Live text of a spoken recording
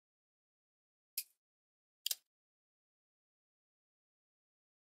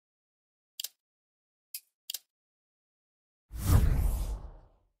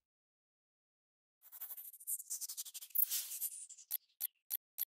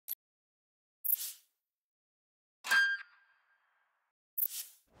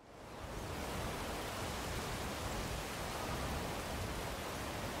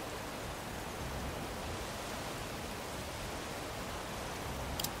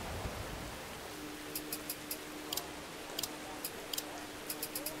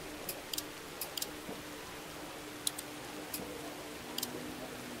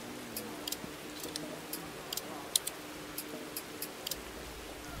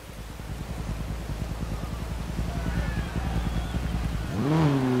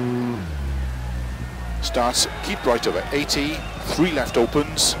Starts, keep right over 80, 3 left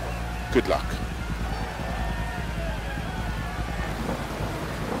opens, good luck.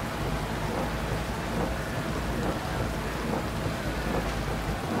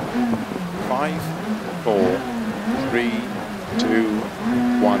 Five, 4, 3, 2,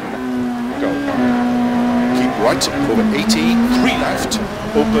 1, go. Keep right over 80, 3 left,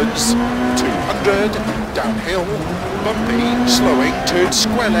 opens, 200, downhill, bumpy, slowing, turn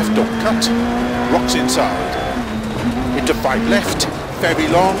square left, don't cut, rocks inside, into 5 left, very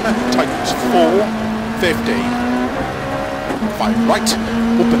long, tightens 4, 50, 5 right,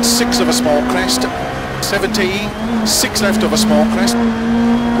 opens 6 of a small crest, 70, 6 left of a small crest,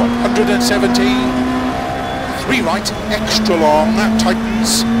 170, 3 right, extra long,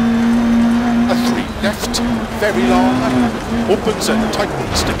 tightens, a 3 left, very long, opens and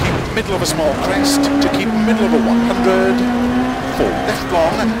tightens to keep middle of a small crest, to keep middle of a 100, 4 left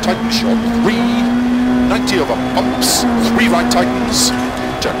long, tightens short 3, 90 over bumps, 3 right tightens,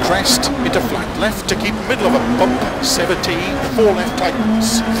 to crest, into flat left to keep middle of a bump, 70, 4 left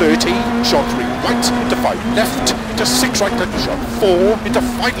tightens, 30, short 3 right, into 5 left, into 6 right tightens, short 4, into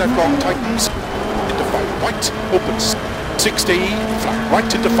 5 left long tightens, into 5 right, opens, 60, flat right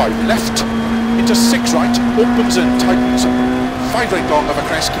into 5 left, into 6 right, opens and tightens, 5 right long of a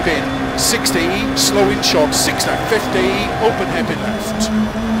crest, keep in, 60, slow in short, 6 left, 50, open hairpin left,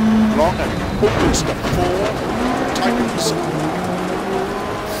 long and opens to 4, tightens,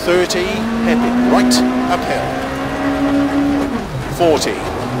 30, hairpin right, uphill, 40,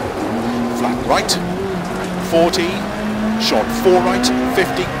 flat right, 40, short 4 right,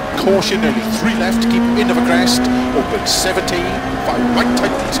 50, caution, nearly 3 left, keep in of a crest, open 70, 5 right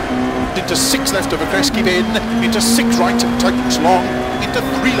tightens, into 6 left of a crest, keep in, into 6 right, tightens long, into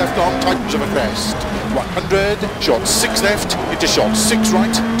 3 left long, tightens of a crest, 100, short 6 left, into short 6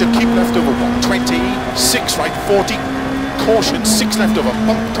 right, to keep left over 120, 6 right, 40, caution, 6 left of a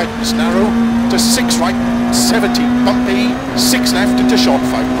bump, tightens narrow, to 6 right, 70, bumpy, 6 left, into short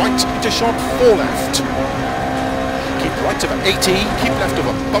 5 right, into short 4 left. Keep right over 80, keep left of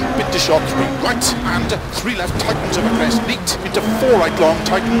a bump, into short 3 right, and 3 left, tightens of a crest, neat, into 4 right long,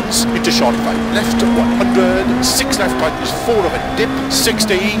 tightens, into short 5 left, 100, 6 left, tightens, 4 of a dip,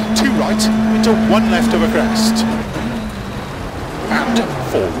 60, 2 right, into 1 left of a crest, and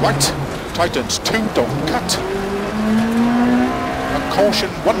 4 right, tightens 2, don't cut, and caution,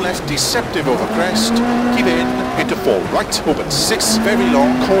 1 left, deceptive over crest, keep in, into 4 right, open 6, very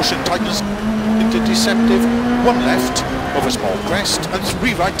long, caution, tightens, into deceptive, 1 left, over small crest, and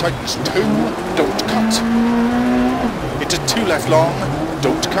 3 right tightens 2, don't cut, into 2 left long,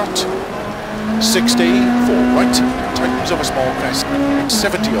 don't cut, 60, 4 right, tightens over small crest,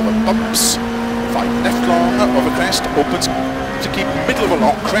 70 over bumps, 5 left long, over crest, opens to keep middle of a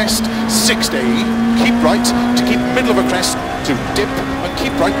long crest, 60, keep right, to keep middle of a crest, to dip, and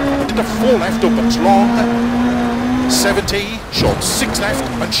keep right, into 4 left, opens long, 70, short 6 left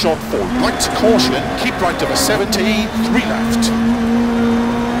and short 4 right, caution, keep right over 70, 3 left,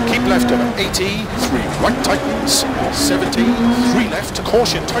 keep left over 80, 3 right tightens, 70, 3 left,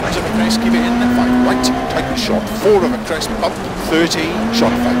 caution, tightens over crest, keep it in, 5 right, tightens short 4 over crest, bump, 30,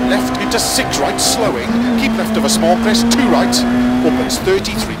 short 5 left, into 6 right, slowing, keep left over small crest, 2 right, opens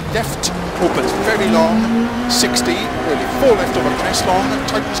 30, 3 left, opens very long, 60, early 4 left over crest long,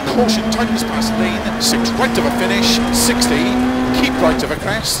 tightens caution, tightens past lane, 6 right of a finish, 60, keep right of a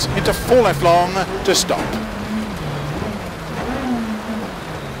crest, into 4 left long to stop.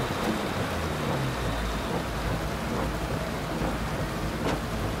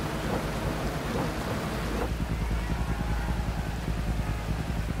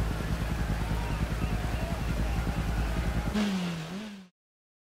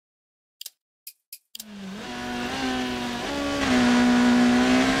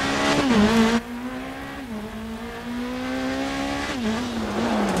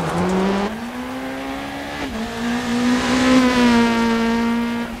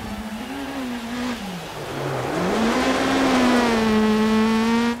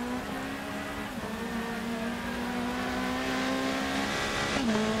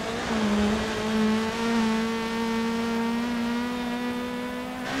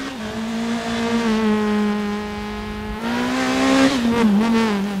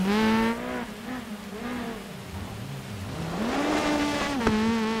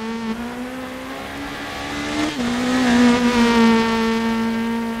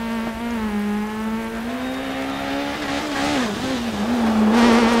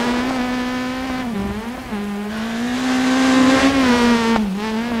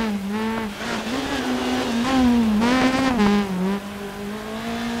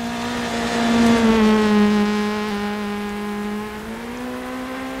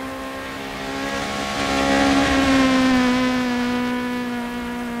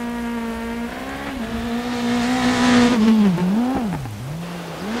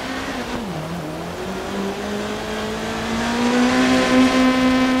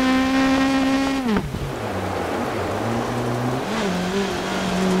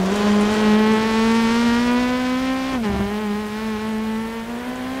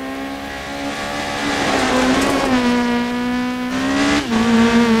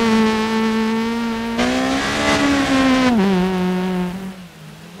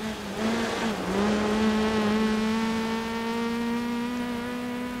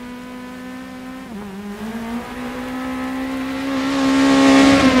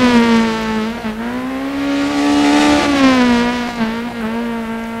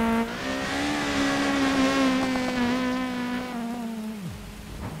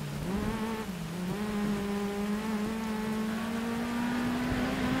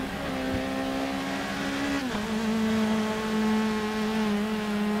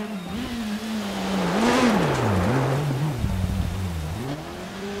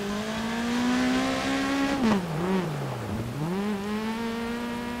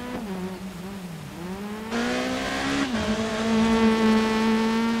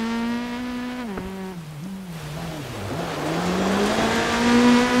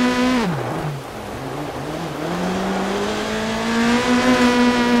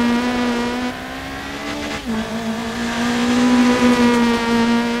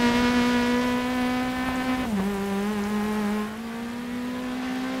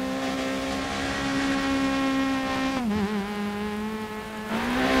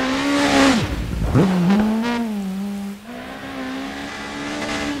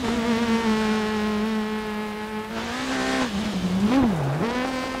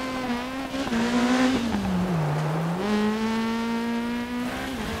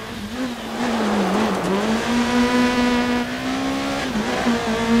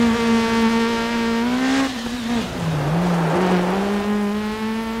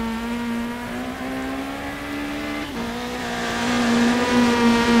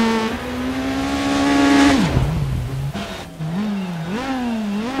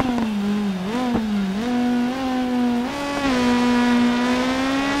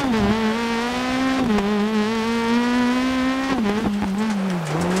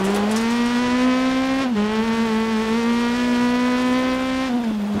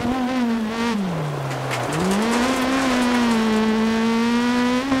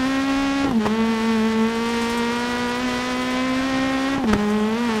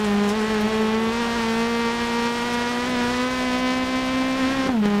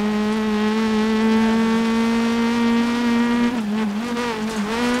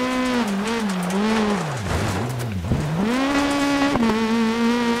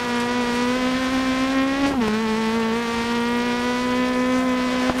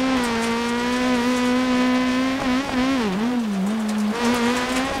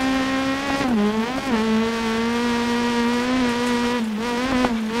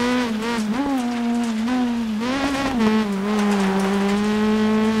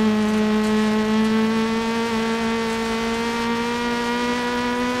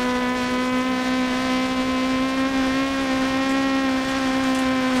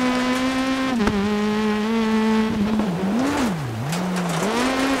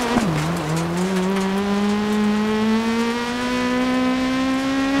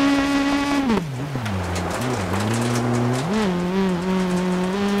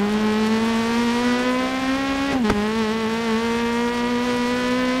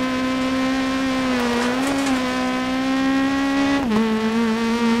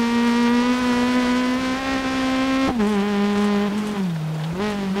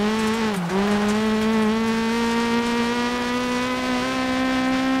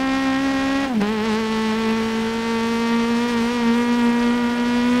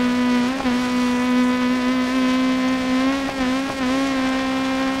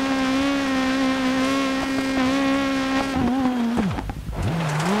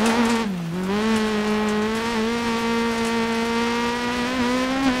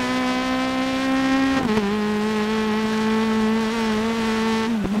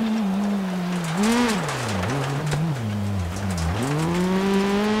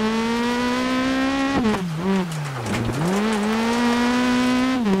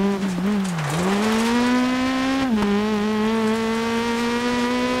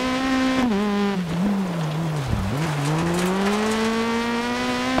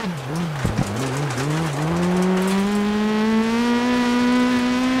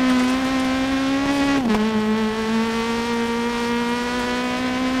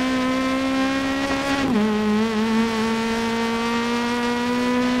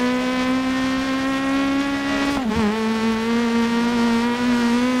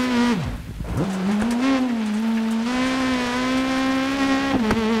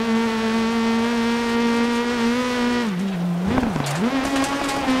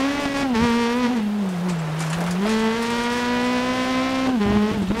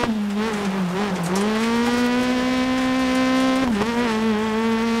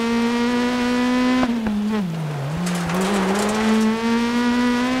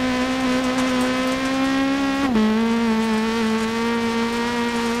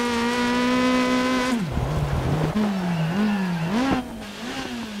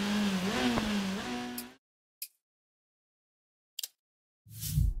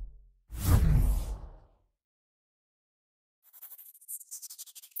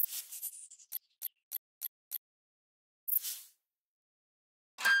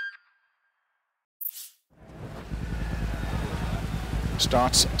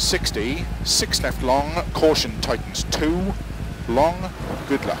 starts 60, 6 left long, caution tightens 2, long,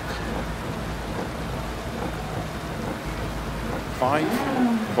 good luck. 5,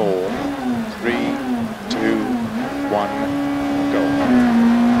 4, 3, 2, 1,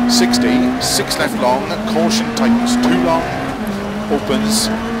 go. 60, 6 left long, caution tightens 2 long, opens,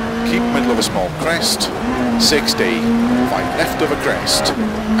 keep middle of a small crest, 60, 5 left of a crest,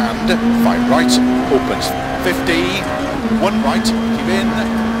 and 5 right, opens, 50, 1 right, keep in,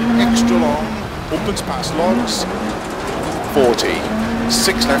 extra long, opens past logs, 40,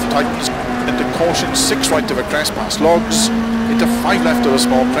 6 left tightens, into caution, 6 right of a crest past logs, into 5 left of a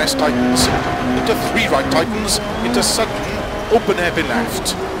small crest tightens, into 3 right tightens, into sudden, open hairpin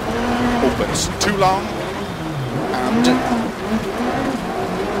left, opens 2 long, and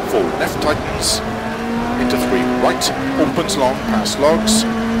 4 left tightens, into 3 right, opens long past logs,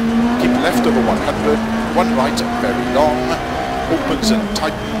 keep left over 100, 1 right, very long, opens and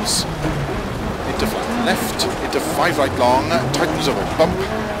tightens, into flat left, into 5 right long, tightens over bump,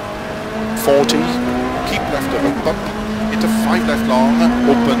 40, keep left over bump, into 5 left long,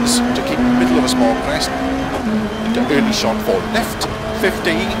 opens to keep middle of a small crest, into early shot 4 left,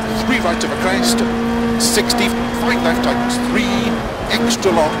 50, 3 right of a crest, 60, 5 left tightens 3,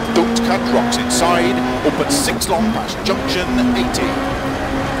 extra long, don't cut, rocks inside, opens 6 long past junction, 80,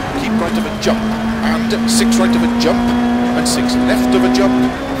 keep right of a jump, and 6 right of a jump, and 6 left of a jump,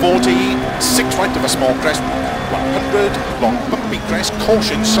 40, 6 right of a small crest, 100, long bumpy crest,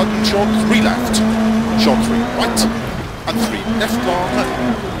 caution, sudden short, 3 left, short 3 right, and 3 left long,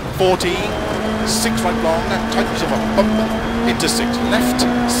 40, 6 right long, tightens of a bump, into 6 left,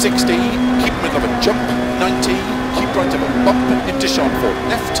 60, keep middle of a jump, 90, keep right of a bump, into short 4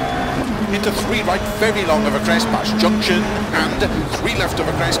 left, into 3 right, very long of a crest, past junction, and 3 left of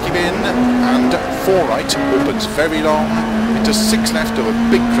a crest, keep in, and 4 right, opens very long, into 6 left of a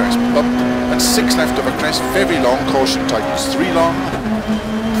big crest bump, and 6 left of a crest, very long, caution tightens 3 long,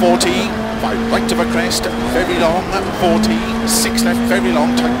 40, 5 right of a crest, very long, 40, 6 left, very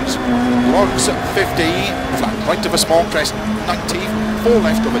long, tightens, logs, 50, flat right of a small crest, 90, 4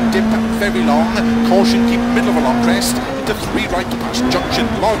 left of a dip, very long, caution, keep middle of a long crest, into 3 right past junction,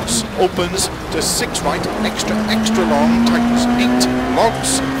 logs, opens to 6 right, extra long, tightens 8,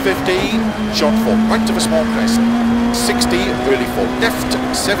 logs, 50, short 4 right of a small crest, 60, early 4 left,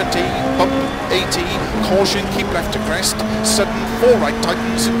 70, bump, 80, caution, keep left to crest, sudden 4 right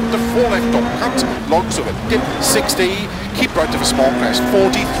tightens, into 4 left don't cut, logs of a dip, 60, keep right of a small crest,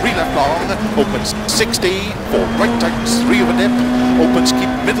 40, 3 left long, opens 60, 4 right tightens, 3 of a dip, opens,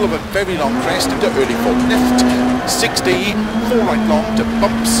 keep middle of a very long crest, into early 4 left, 60, 4 right long to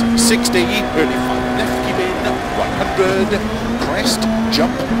bumps, 60, early 5 left, keep in, 100, crest,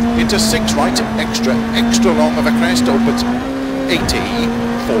 jump, into 6 right, extra long of a crest, opens 80,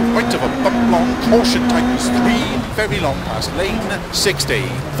 4 right of a bump long, caution tightens 3, very long past lane, 60,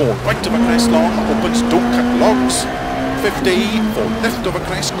 4 right of a crest long, opens, don't cut logs, 50, 4 left of a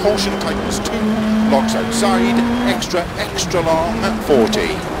crest, caution tightens 2, logs outside, extra long, 40,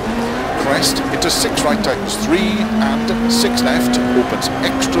 crest, into 6 right tightens 3, and 6 left, opens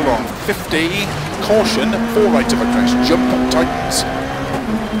extra long, 50, caution, 4 right of a crest, jump, tightens,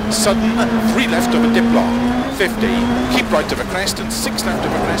 sudden, 3 left of a dip long, 50, keep right of a crest, and 6 left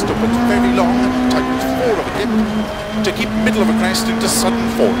of a crest, opens very long, tightens 4 of a dip, to keep middle of a crest, into sudden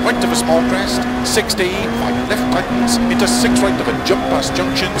 4 right of a small crest, 60, 5 left tightens, into 6 right of a jump past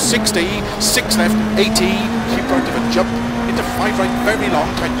junction, 60, 6 left, 80, keep right of a jump, into 5 right, very long,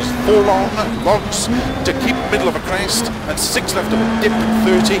 tightens 4 long, logs, to keep middle of a crest, and 6 left of a dip,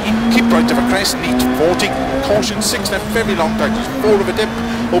 30, keep right of a crest, neat, 40, caution, 6 left, very long, tightens 4 of a dip,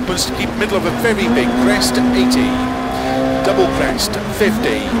 opens to keep middle of a very big crest, 80, double crest,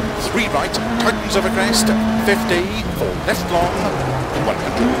 50, 3 right, tightens of a crest, 50, 4 left long,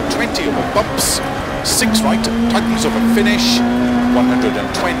 120 over bumps, 6 right, tightens of a finish,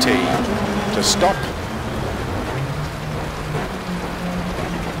 120 to stop.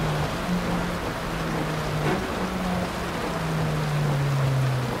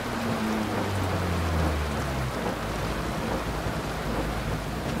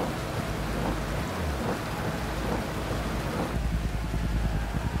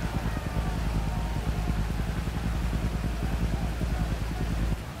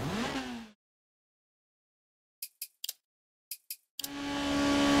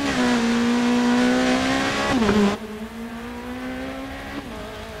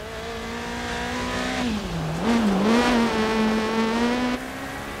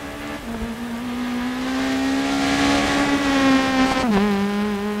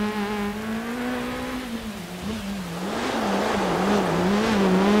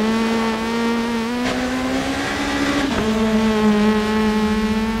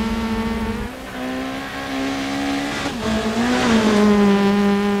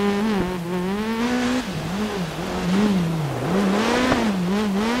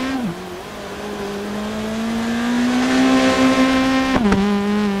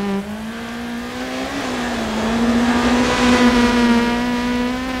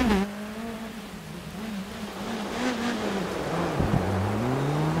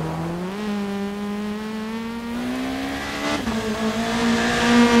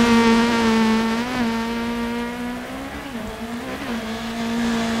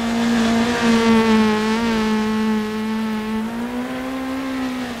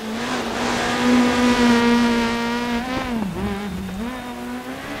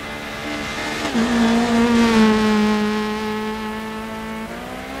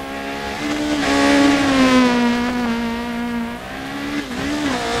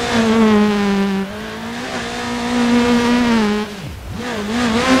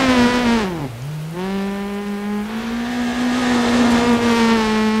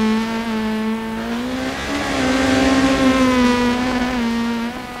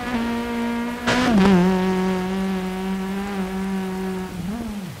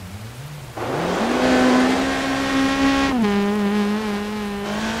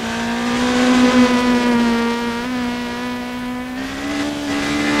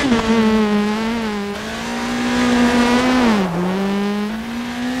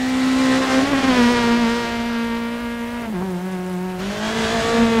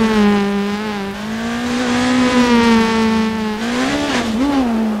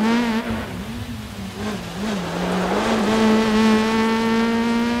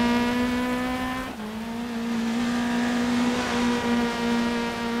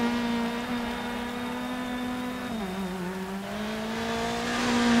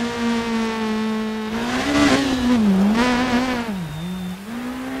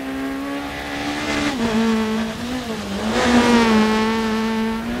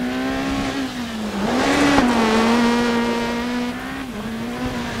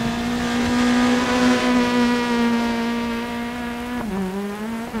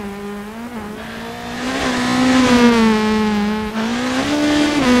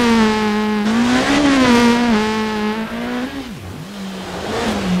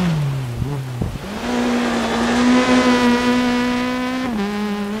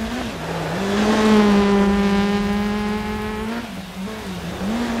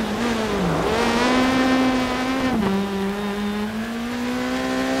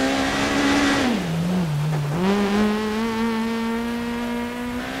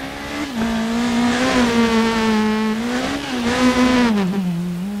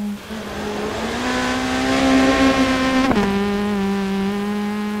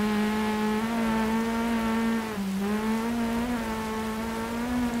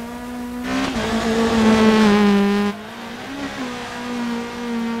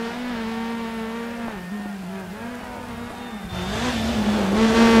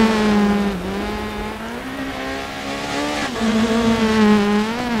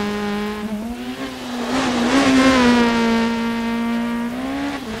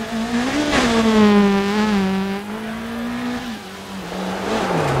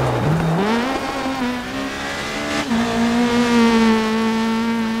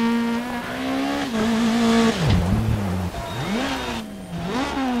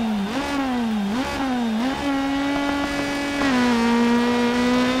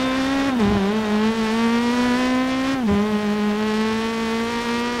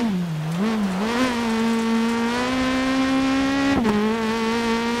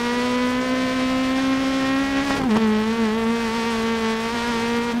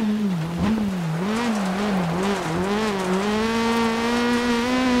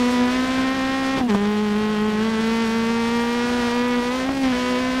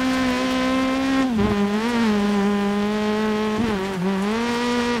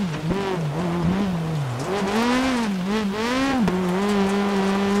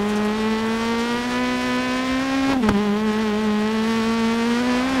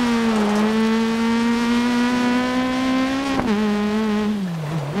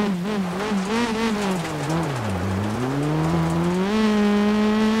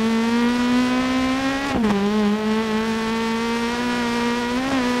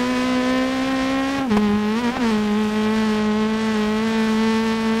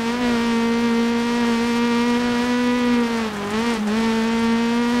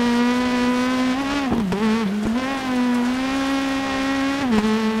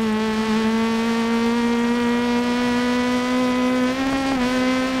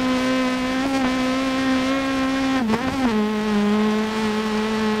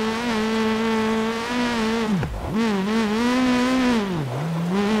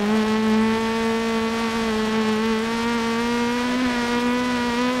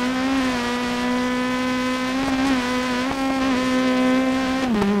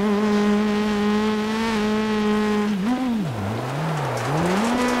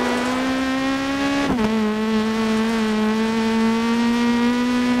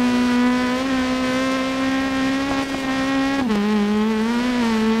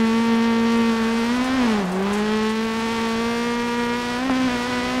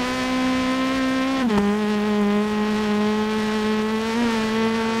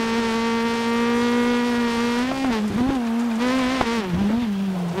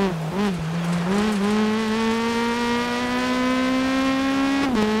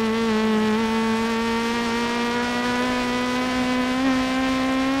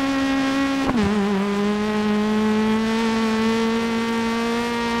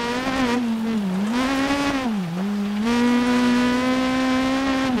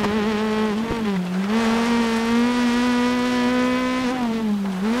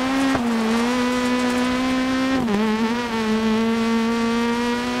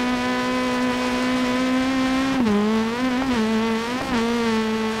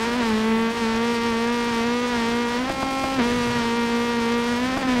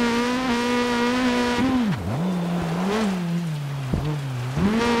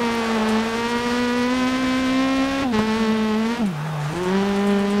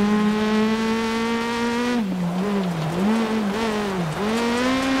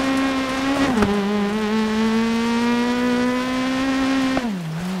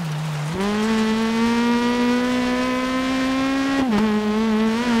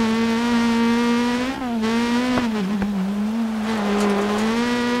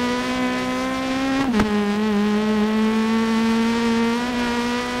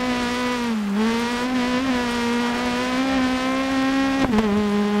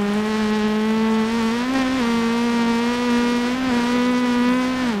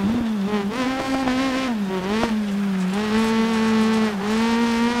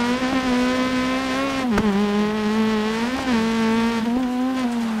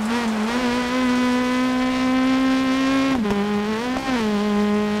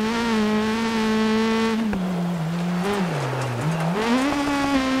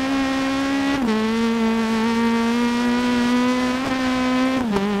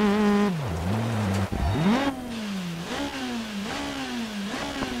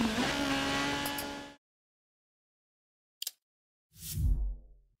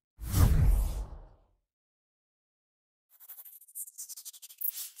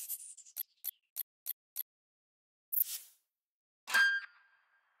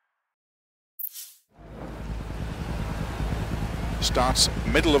 starts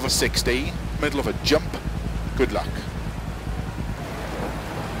middle of a 60, middle of a jump. Good luck.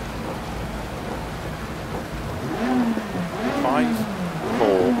 Five,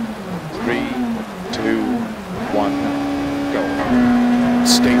 four, three, two, one, go.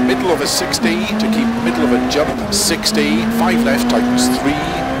 Stay middle of a 60 to keep middle of a jump. 60, 5 left, tightens 3,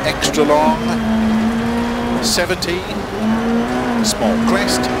 extra long. 70, small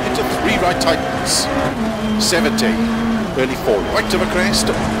crest, into 3 right, tightens. 70, early 4 right of a crest,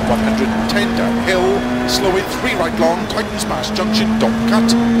 110 downhill, slow in 3 right long, tightens past junction, don't cut,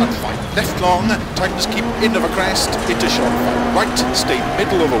 and 5 left long, tightens keep in of a crest, into short 5 right, stay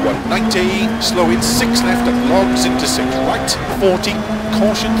middle of a 190, slow in 6 left and logs into 6 right, 40,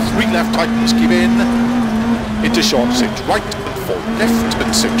 caution 3 left, tightens keep in, into short 6 right, and 4 left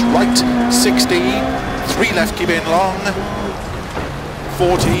and 6 right, 60, 3 left keep in long,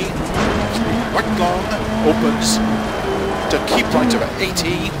 40, 3 right long, opens, to keep right over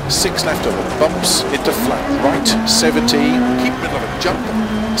 80, 6 left over bumps, into flat right, 70, keep middle of a jump,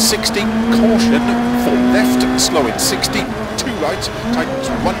 60, caution, 4 left, slow in 60, 2 right, tightens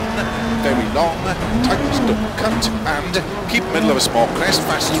 1, very long, tightens don't cut, and keep middle of a small crest,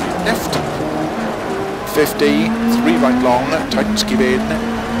 fast 3 left, 50, 3 right long, tightens keep in,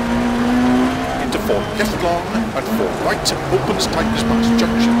 into 4 left long, and 4 right, opens, tightens past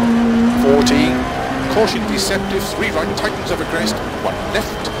junction, 40, caution deceptive, 3 right, tightens of a crest, 1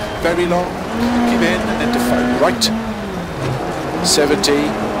 left, very long, keep in and into 5 right,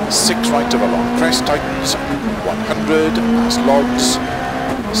 70, 6 right of a long crest, tightens, 100, past logs,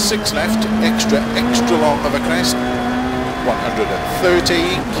 6 left, extra long of a crest, 130,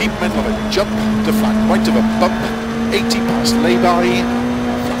 keep middle of a jump, to flat right of a bump, 80 past lay-by,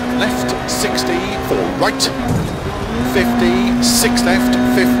 flat left, 60, 4 right, 50, 6 left,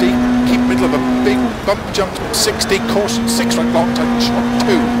 50, keep middle of a big bump jump, 60, caution, 6 right long, tightens short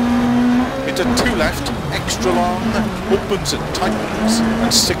 2, into 2 left, extra long, opens and tightens,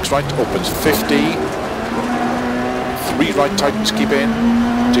 and 6 right opens 50, 3 right tightens keep in,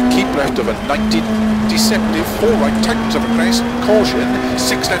 to keep left of a 90, deceptive, 4 right tightens of a crest, caution,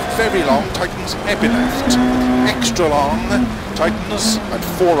 6 left very long, tightens heavy left, extra long, tightens, and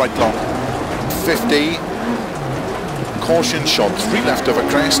 4 right long, 50, caution, short 3 left of a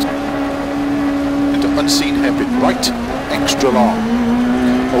crest, into unseen hairpin right, extra long,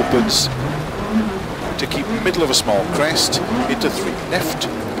 opens, to keep middle of a small crest, into 3 left,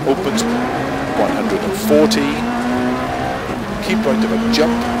 opens, 140, keep right of a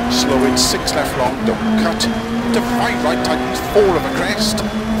jump, slow in 6 left long, don't cut, into 5 right, tightens 4 of a crest,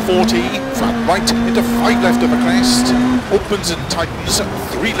 40, flat right, into 5 left of a crest, opens and tightens,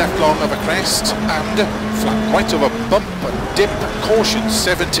 3 left long of a crest, and flat right of a bump and dip, caution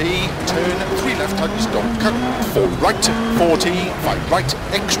 70, turn, 3 left tightens, don't cut, 4 right, 40, 5 right,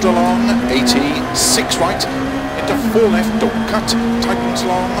 extra long, 80, 6 right, into 4 left, don't cut, tightens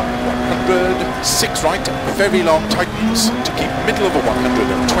long, 100, 6 right, very long, tightens, to keep middle of a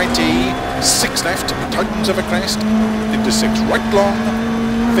 120, 6 left, tightens of a crest, into 6 right long,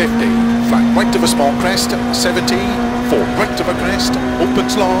 50, flat right of a small crest, 70, 4 right of a crest,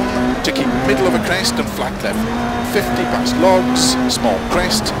 opens long, to keep middle of a crest and flat left, 50 past logs, small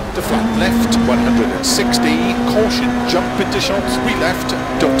crest, to flat left, 160, caution, jump into short, 3 left,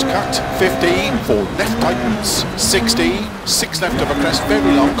 don't cut, 50, 4 left tightens, 60, 6 left of a crest,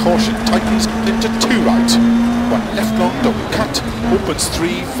 very long, caution, tightens, into 2 right, 1 left long, don't cut, opens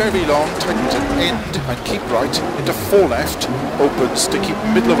 3, very long, tightens at end, and keep right, into 4 left, opens to keep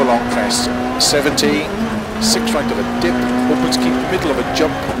middle of a long crest, 70, 6 right of a dip, opens keep middle of a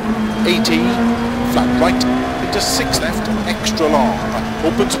jump, 80, flat right, into 6 left, extra long,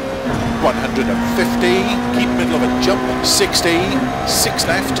 opens 150, keep middle of a jump, 60, 6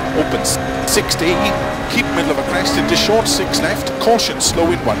 left, opens 60, keep middle of a crest, into short 6 left, caution,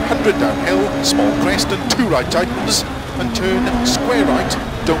 slow in 100 downhill, small crest and 2 right tightens, and turn square right,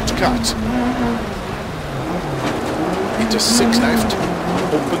 don't cut, into 6 left,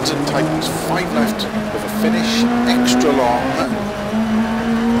 opens and tightens, 5 left with a finish, extra long,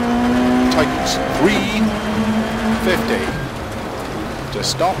 tightens 350, to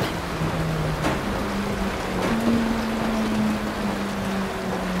stop,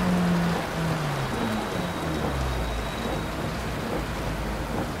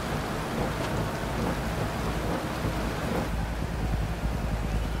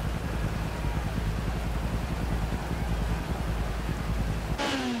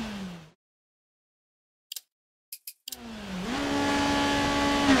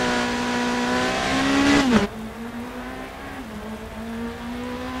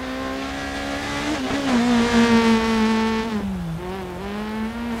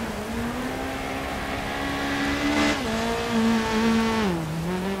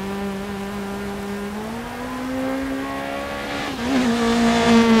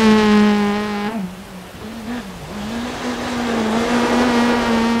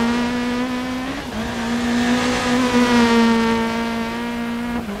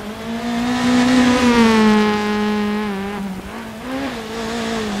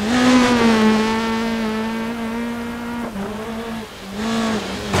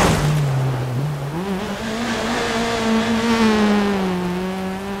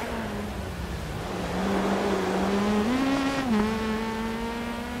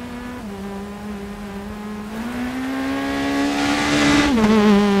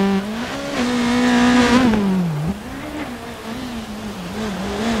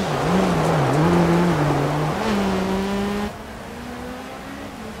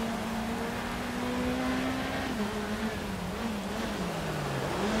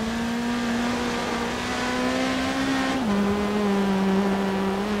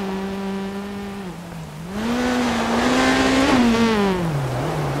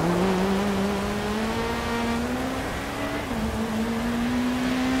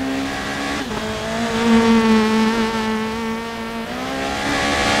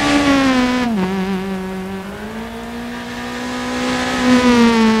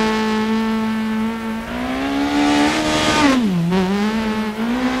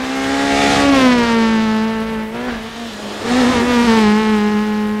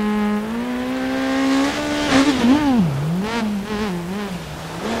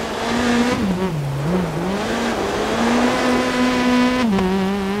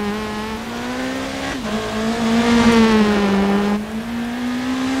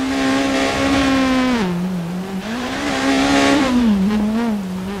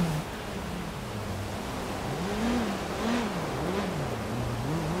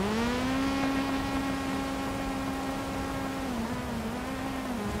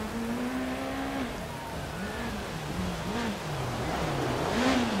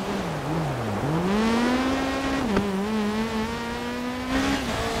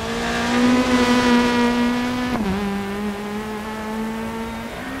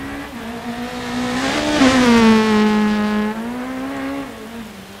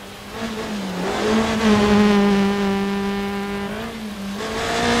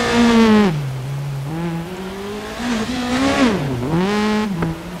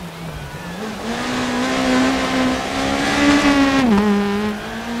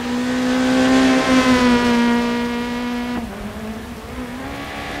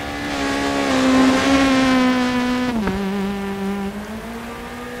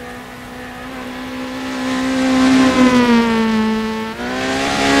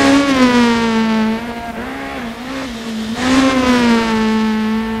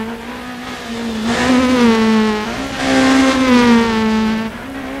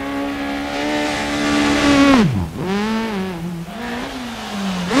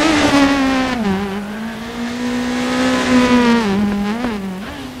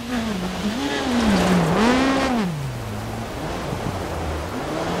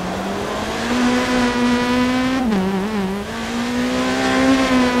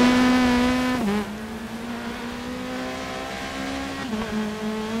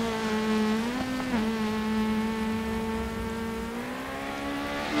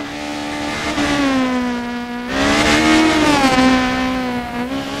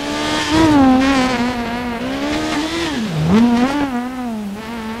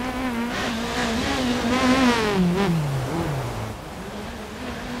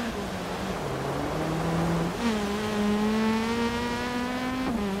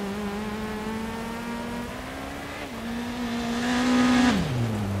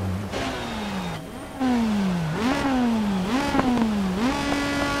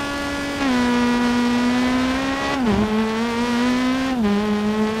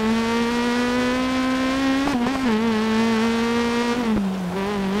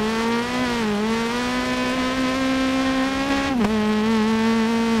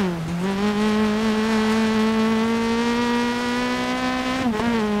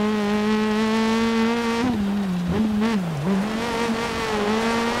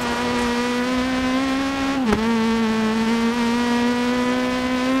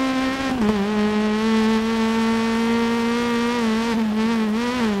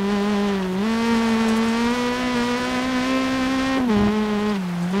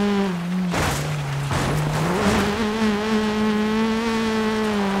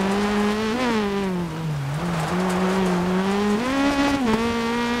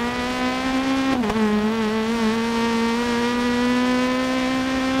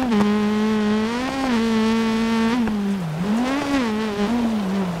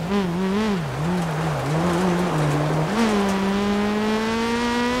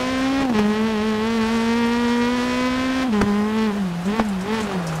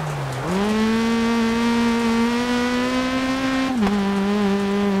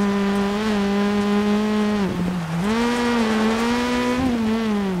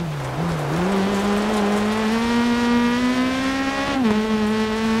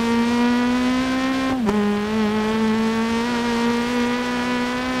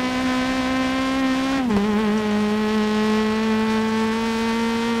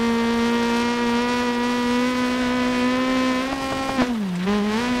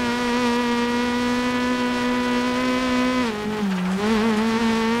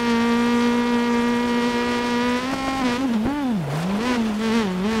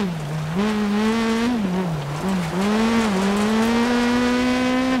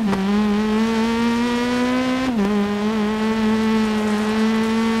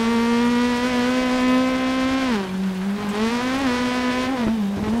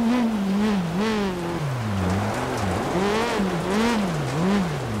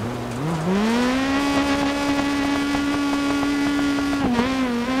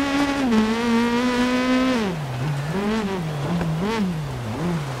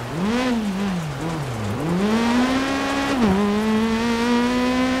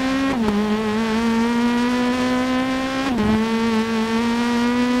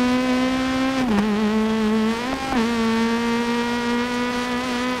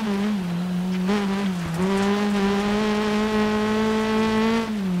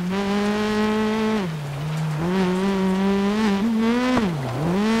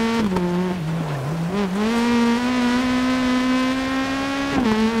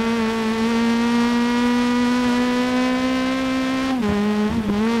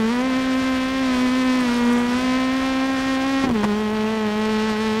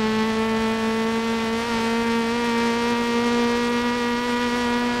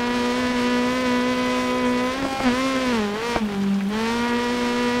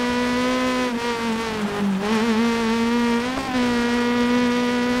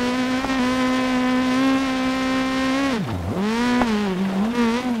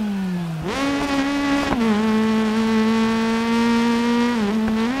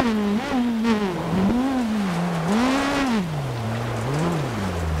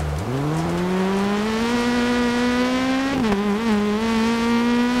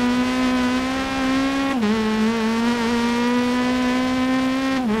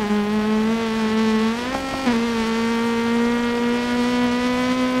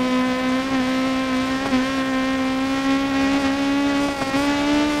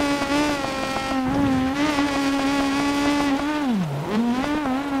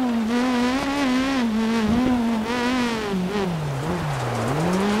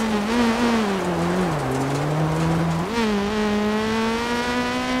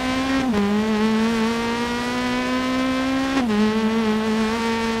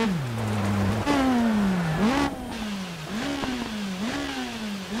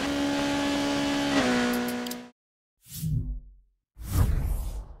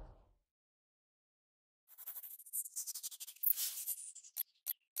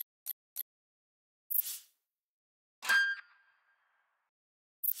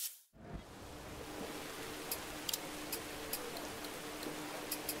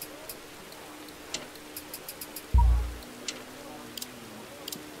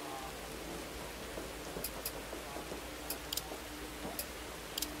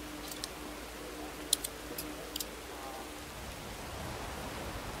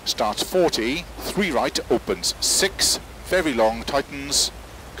 starts 40, 3 right, opens 6, very long, tightens,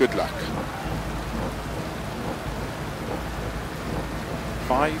 good luck.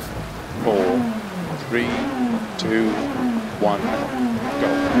 5, 4, 3, 2, 1, go.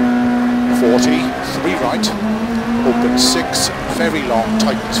 40, 3 right, opens 6, very long,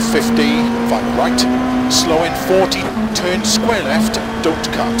 tightens 50, 5 right, slow in 40, turn square left,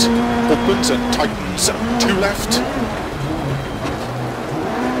 don't cut, opens and tightens 2 left,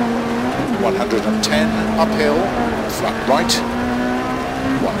 110, uphill, flat right,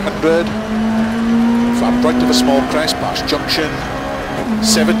 100, flat right of a small crest, past junction,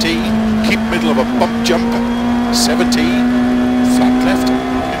 70, keep middle of a bump jump, 70, flat left,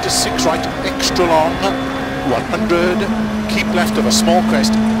 into 6 right, extra long, 100, keep left of a small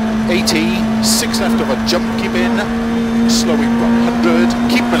crest, 80, 6 left of a jump, keep in, slowing 100,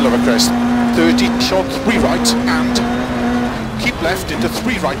 keep middle of a crest, 30, short 3 right, and keep left into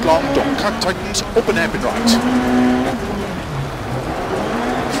 3 right long, don't cut, tightens, open hairpin right,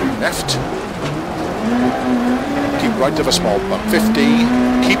 3 left, keep right of a small bump, 50,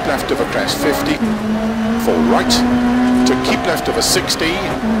 keep left of a crest, 50, 4 right, to keep left of a 60,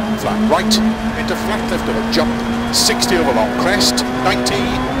 flat right, into flat left of a jump, 60 over long crest, 90,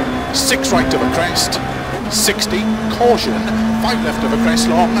 6 right of a crest, 60, caution, 5 left of a crest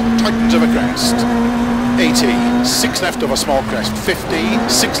long, tightens of a crest, 80, 6 left of a small crest, 50,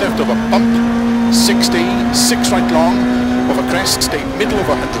 6 left of a bump, 60, 6 right long of a crest, stay middle of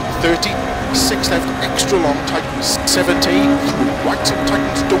 130, 6 left extra long, tightens 70, 3 right,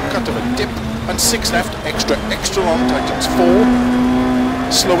 tightens don't cut of a dip, and 6 left extra long, tightens 4,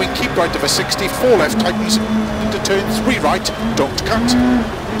 slowing keep right of a 60, 4 left, tightens into turn 3 right, don't cut,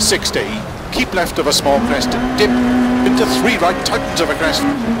 60, keep left of a small crest and dip, into 3 right, tightens of a crest,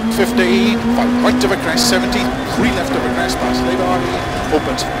 50, 5 right of a crest, 70, 3 left of a crest, past Levari,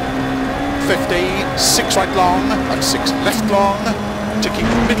 opens 50, 6 right long, and 6 left long, to keep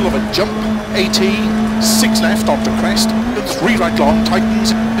middle of a jump, 80, 6 left onto crest, and 3 right long,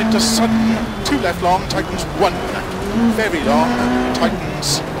 tightens, into sudden, 2 left long, tightens 1, very long,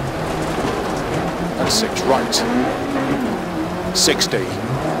 tightens, and 6 right, 60, 4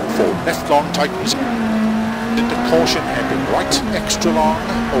 left long, tightens, into caution, hairpin right, extra long,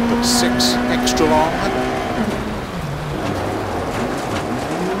 open 6, extra long,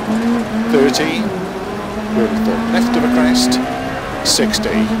 30, 4 left of a crest, 60,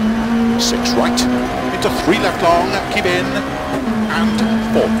 6 right, into 3 left long, keep in, and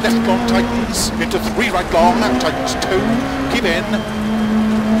 4 left long, tightens, into 3 right long, tightens 2, keep in,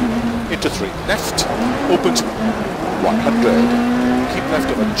 into 3 left, opens 100, keep left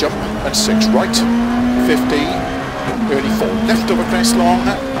of a jump, and 6 right, 50, early 4 left of a crest long,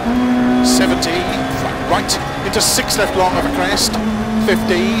 70, flat right, into 6 left long of a crest,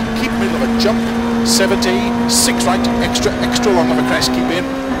 50, keep middle of a jump, 70, 6 right, extra long of a crest, keep in,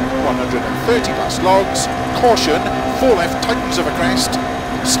 130 past logs, caution, 4 left, tightens of a crest,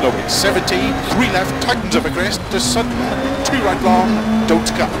 slow in 70, 3 left, tightens of a crest, to sudden, 2 right long,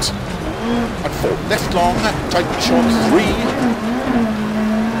 don't cut, and 4 left long, tighten short 3,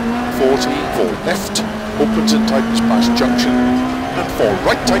 40, 4 left, opens and tightens past junction, and 4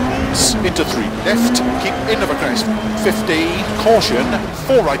 right tightens, into 3 left, keep in of a crest, 50, caution,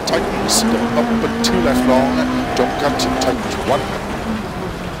 4 right tightens, up and 2 left long, don't cut, tightens 1,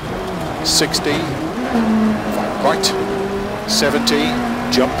 60, 5 right, 70,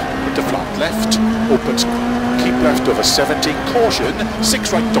 jump, into flat left, opens, keep left of a 70, caution,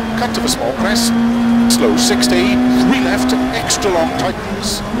 6 right, don't cut of a small crest, slow 60, 3 left, extra long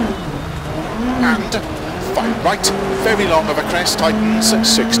tightens, and 5 right, very long of a crest, tightens,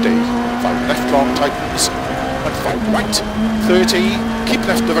 60, 5 left long, tightens, and 5 right, 30, keep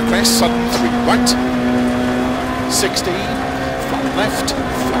left of a crest, sudden 3 right, 60, flat left,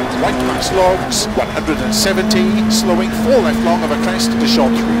 flat right past logs, 170, slowing 4 left long of a crest, to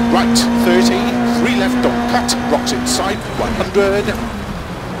short 3 right, 30, 3 left, don't cut, rocks inside, 100,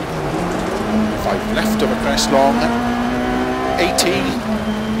 5 left of a crest long, 80,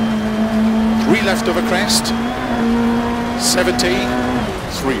 3 left of a crest, 70,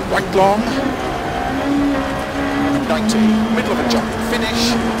 3 right long, 90, middle of a jump,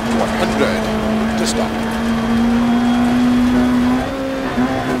 finish, 100, to stop.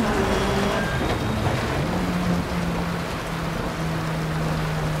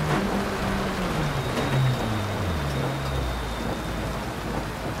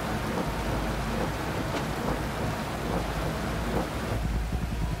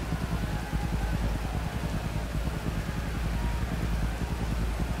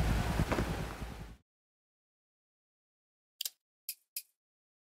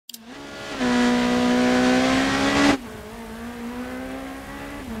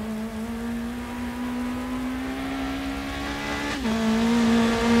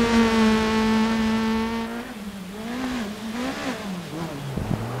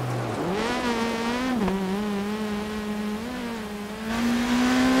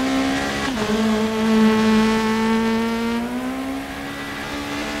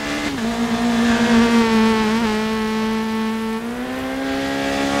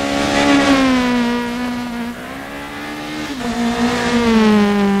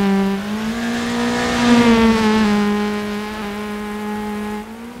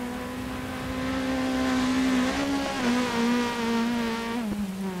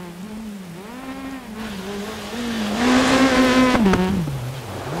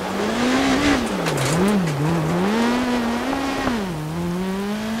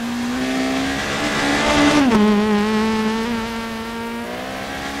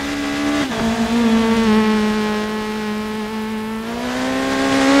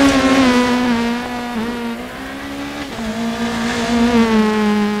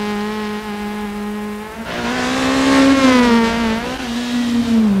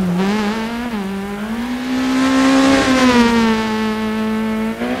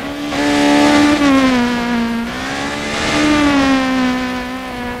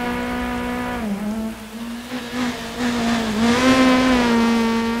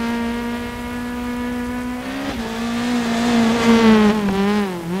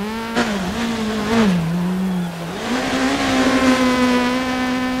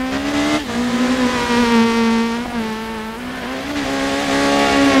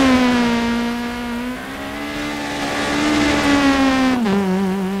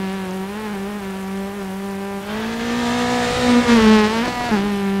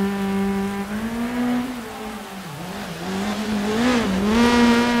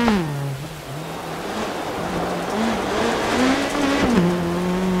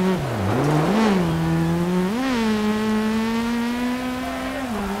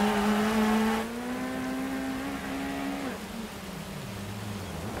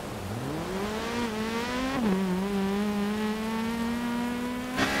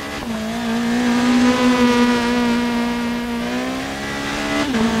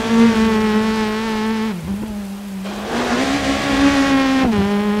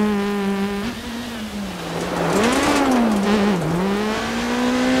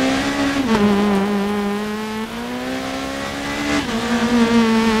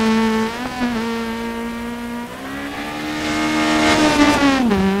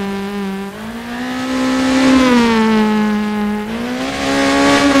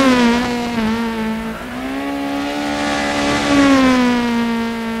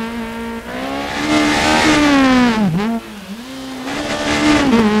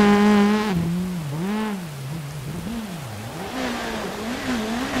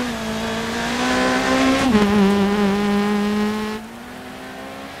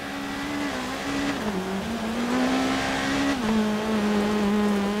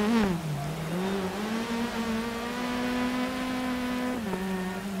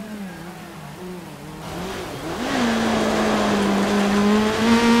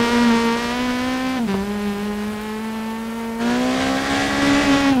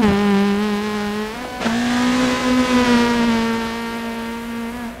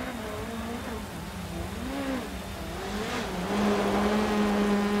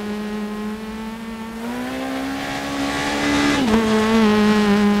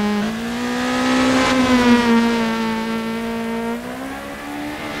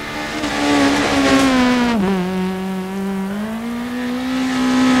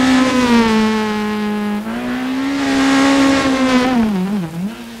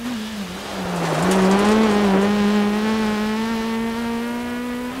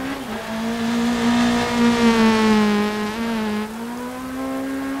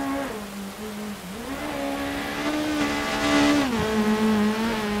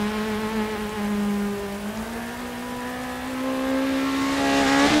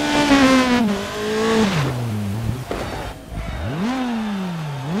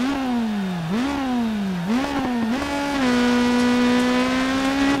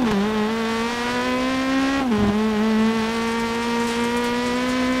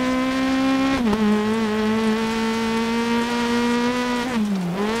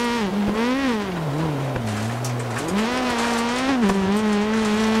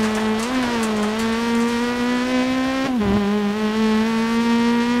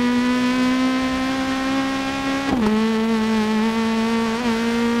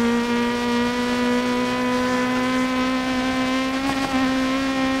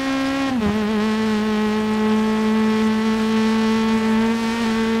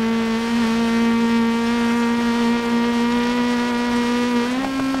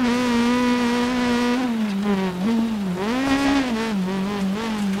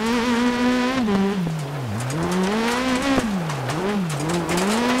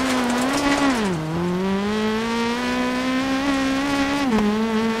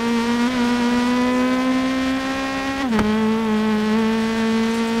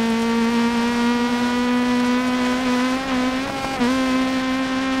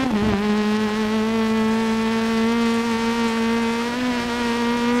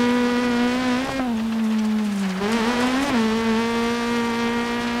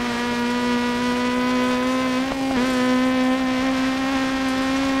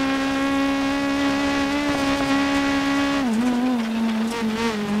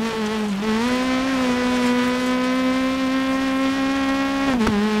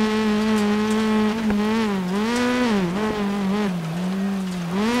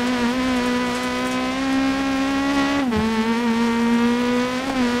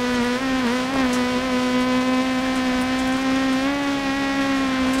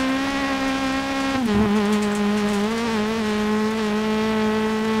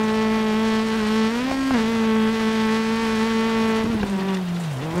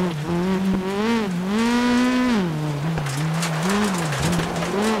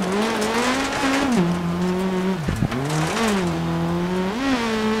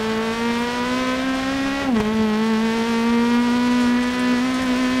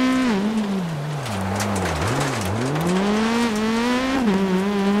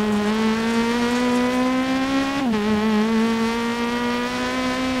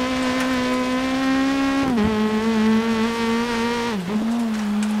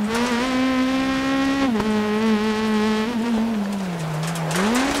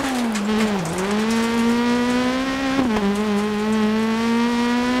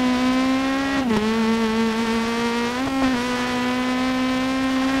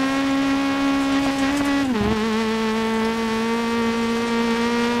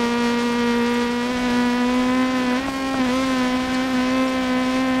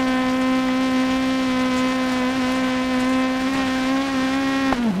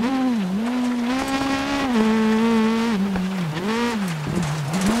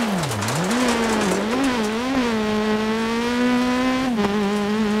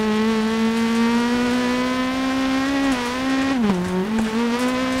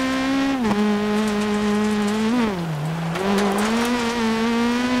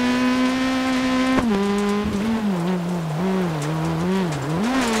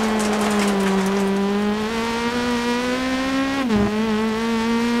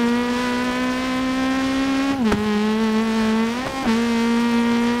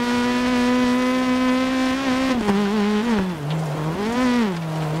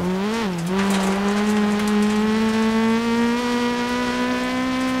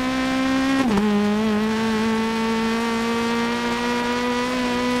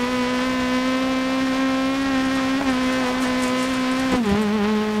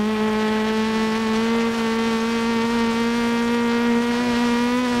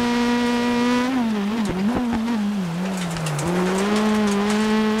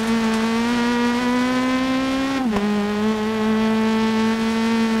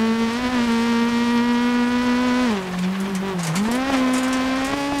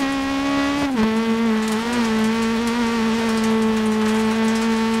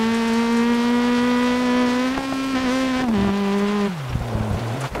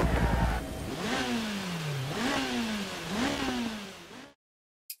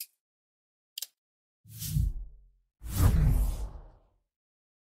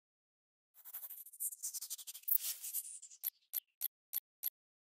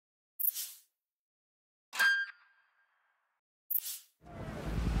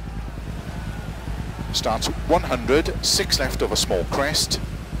 Starts 100, 6 left over small crest.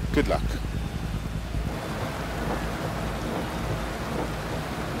 Good luck.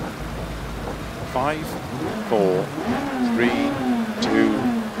 Five, 4, 3, 2,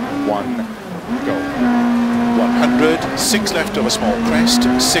 1, go. 100, 6 left over small crest,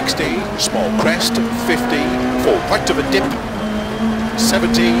 60, small crest, 50, 4 right of a dip,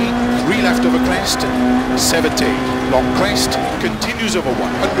 70, 3 left over crest, 70, long crest, continues over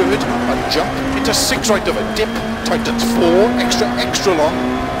 100, and jump into 6 right of a dip, tightens 4, extra long,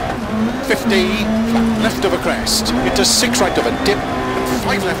 50, flat left of a crest, into 6 right of a dip, and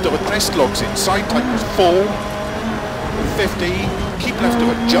 5 left of a crest, logs inside, tightens 4, 50, keep left of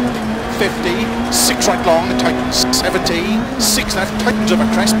a jump, 50, 6 right long, tightens 70, 6 left, tightens over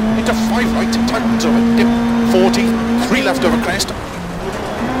crest, into 5 right, tightens over dip, 40, 3 left over crest,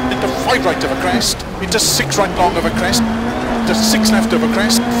 into 5 right over crest, into 6 right long over crest, into 6 left over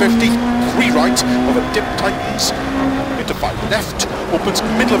crest, 50, 3 right over dip, tightens, into 5 left, opens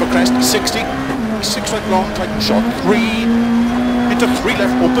middle of a crest, 60, 6 right long, tightens short, 3, into 3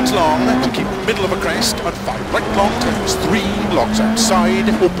 left, opens long, to keep middle of a crest, and 5 right long, tightens 3, logs outside,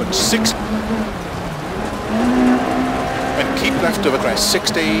 opens 6, and keep left of a crest,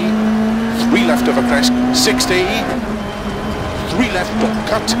 60, 3 left of a crest, 60, 3 left, don't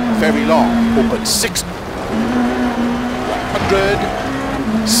cut, very long, opens 6, 100,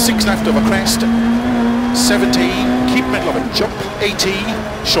 6 left of a crest, 70, keep middle of a jump, 80,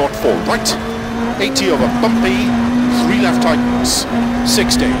 short 4 right, 80 over bumpy, 3 left tightens,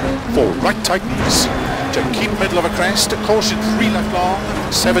 60, 4 right tightens, to keep middle of a crest, caution 3 left long,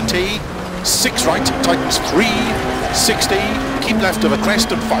 70, 6 right tightens 3, 60, keep left of a crest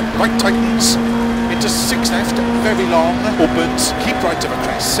and 5 right tightens, into 6 left, very long, opens, keep right of a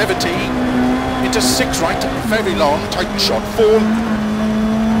crest, 70, into 6 right, very long, tighten short 4,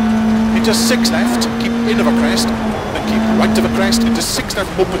 into 6 left, keep in of a crest, and keep right of a crest, into 6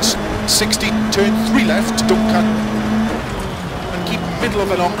 left, opens 60, turn 3 left, don't cut, and keep middle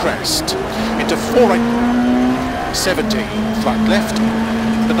of a long crest, into 4 right, 70, flat left,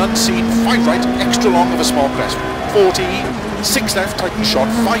 an unseen 5 right, extra long of a small crest, 40, 6 left, tighten short,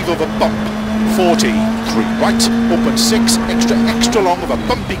 5 over bump, 40, 3 right, open 6, extra long of a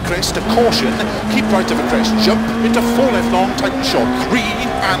bumpy crest, a caution, keep right of a crest, jump, into 4 left long, tighten short, 3,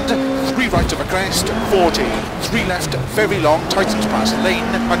 and 3 right of a crest, 40, 3 left, very long, tightens past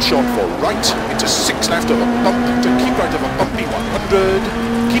lane, and short 4 right, into 6 left of a bump, to keep right of a bumpy 100,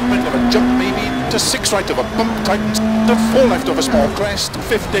 keep middle of a jump maybe, to 6 right of a bump, tightens, to 4 left of a small crest,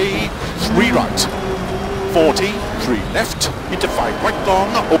 50, 3 right, 40, 3 left, into 5 right long,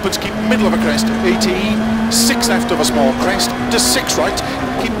 opens, keep middle of a crest, 80, 6 left of a small crest, to 6 right,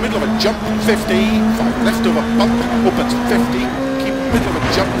 keep middle of a jump, 50, 5 left of a bump, opens 50, keep middle of a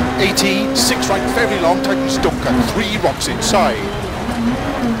jump, 80, 6 right, very long, tightens, don't cut, 3 rocks inside,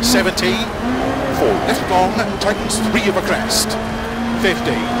 70, 4 left long, tightens 3 of a crest,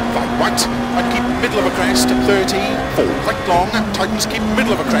 50, 5 right, and keep middle of a crest, 30, 4 right long, tightens, keep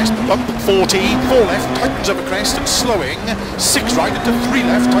middle of a crest, bump, 40, 4 left, tightens of a crest, and slowing, 6 right into 3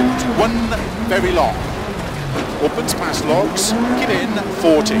 left, tightens 1, very long, opens past logs, keep in,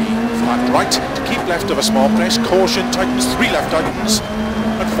 40, flat right, to keep left of a small crest, caution, tightens, 3 left tightens,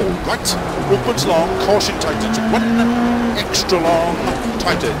 and 4 right, opens long, caution, tightens, 1, extra long,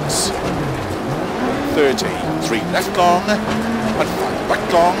 tightens, 30, 3 left long, and 5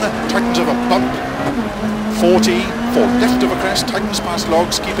 right long, tightens of a bump, 40, 4 left of a crest, tightens past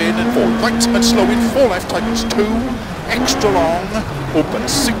logs, keep in, and 4 right, and slow in, 4 left, tightens 2, extra long, open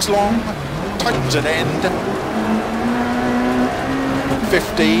 6 long, tightens an end,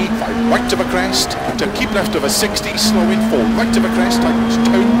 50, 5 right of a crest, to keep left of a 60, slow in, 4 right of a crest, tightens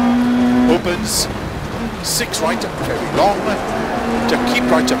 2, opens, 6 right, very long, to keep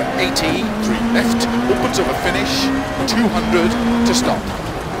right of 80, 3 left, opens of a finish, 200 to stop.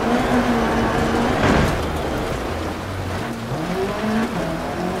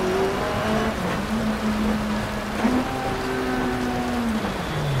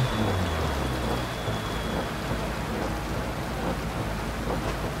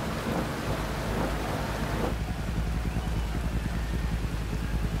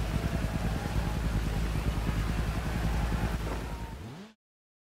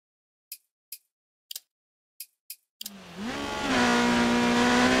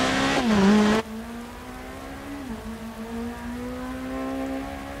 Mm-hmm.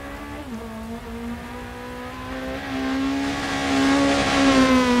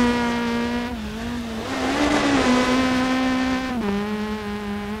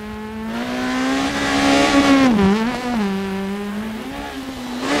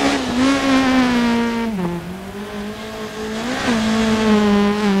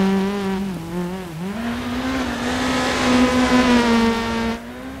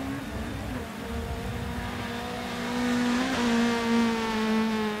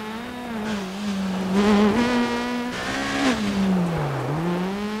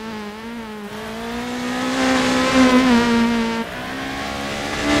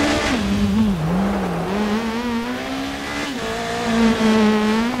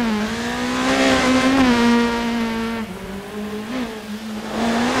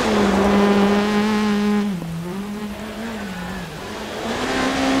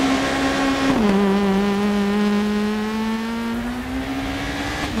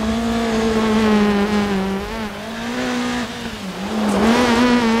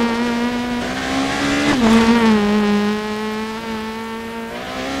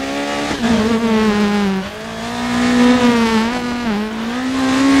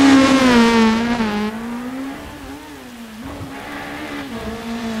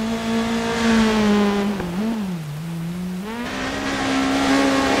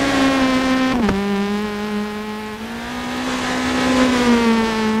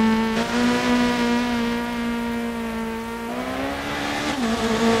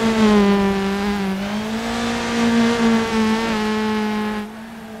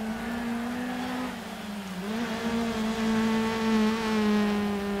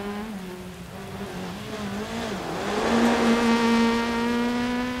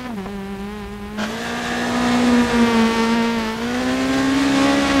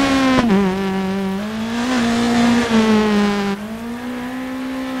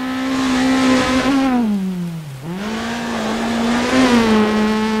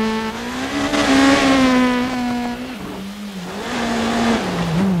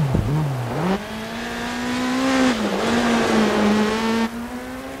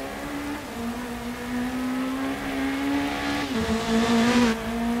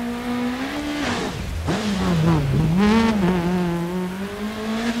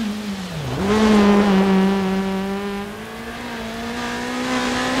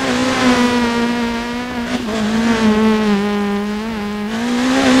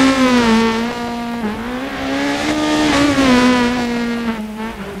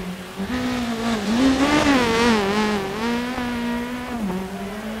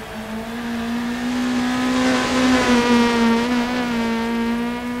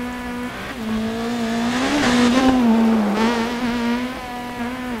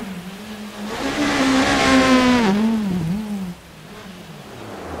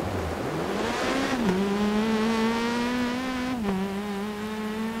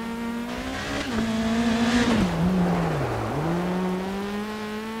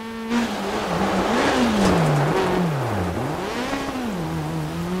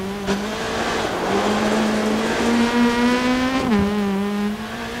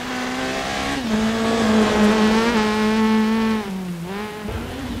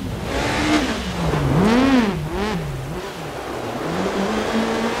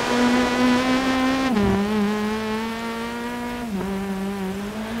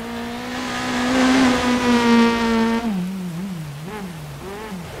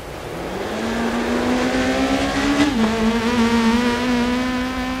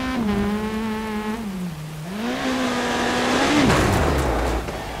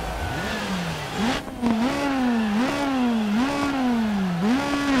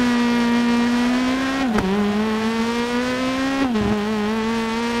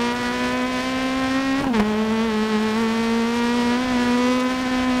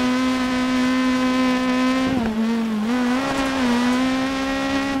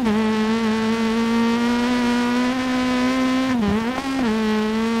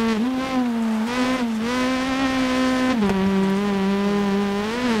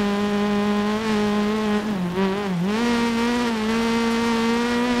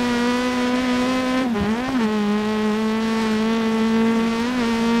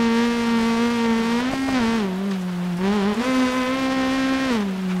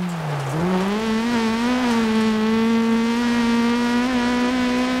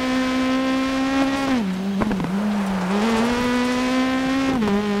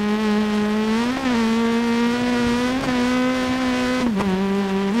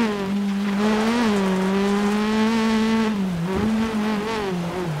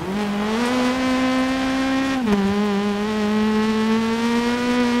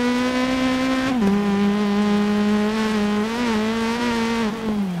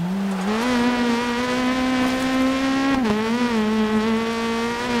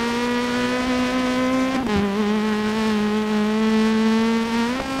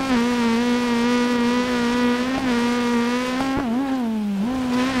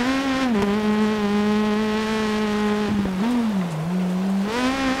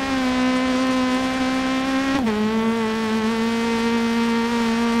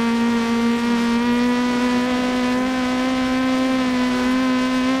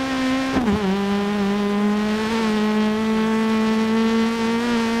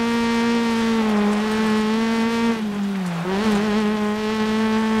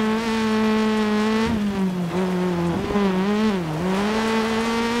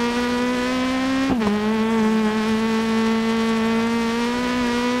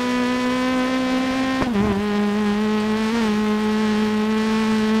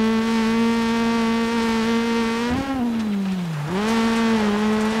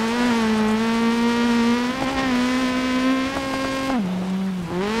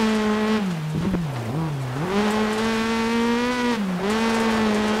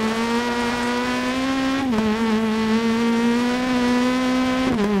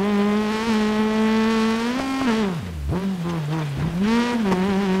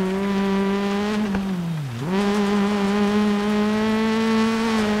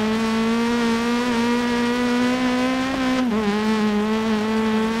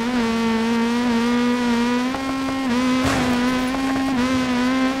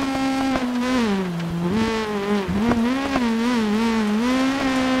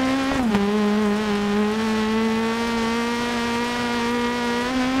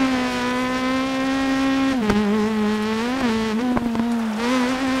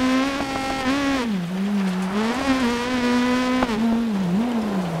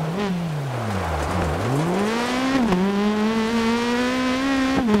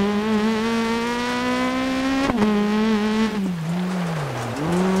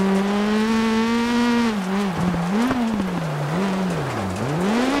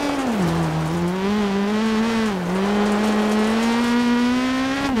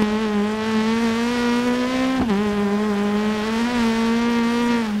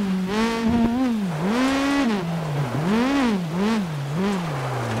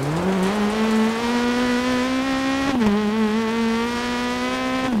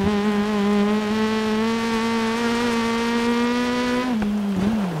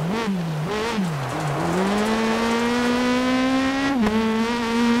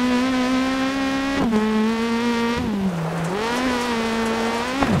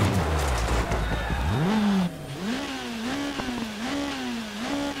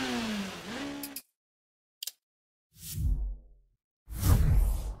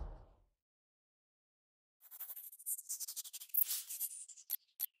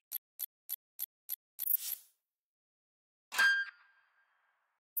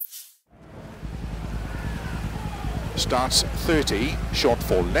 starts 30, short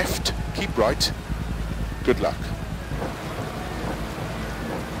 4 left, keep right, good luck.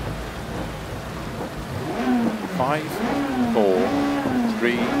 5, 4,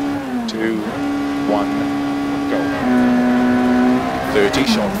 3, 2, 1, go. 30,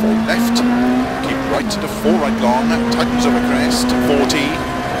 short 4 left, keep right into 4 right long, tightens over crest, 40,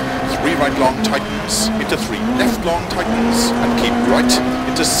 3 right long tightens, into 3 left long tightens, and keep right,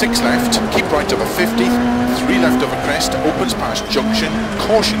 into 6 left, keep right over 50, 3 left over crest, opens past junction,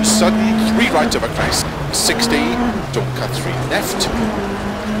 caution sudden, 3 right over crest, 60, don't cut 3 left,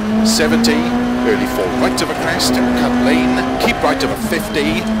 70, early 4 right over crest, cut lane, keep right over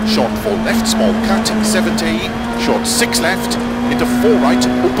 50, short 4 left, small cut, 70, short 6 left, into 4 right,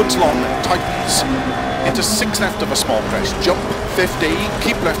 opens long, tightens, into 6 left of a small crest, jump, 50,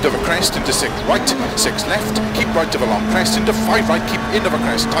 keep left of a crest, into 6 right, 6 left, keep right of a long crest, into 5 right, keep in of a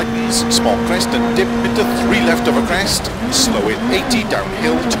crest, tightens, small crest and dip, into 3 left of a crest, slow in 80,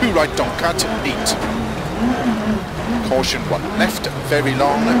 downhill, 2 right, don't cut, neat. Caution 1 left, very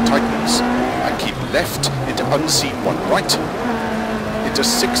long, tightens, and keep left, into unseen 1 right, into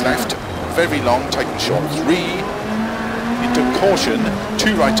 6 left, very long, tighten short 3, into caution,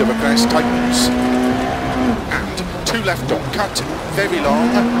 2 right over crest, tightens, and 2 left, don't cut, very long,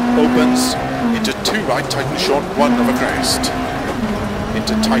 opens, into 2 right, tighten short 1 over crest,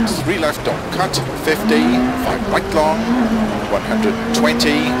 into tight 3 left, don't cut, 50, 5 right long,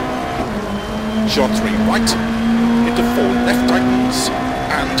 120, short 3 right, into 4 left tightens,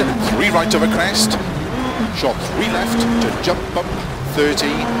 and 3 right over crest, short 3 left to jump bump, 30,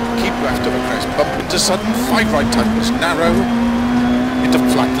 keep left over crest, bump into sudden, 5 right tightens, narrow, into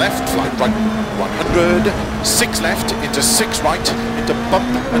flat left, flat right, 100, 6 left, into 6 right, into bump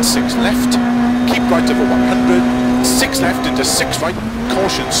and 6 left, keep right over 100, 6 left into 6 right,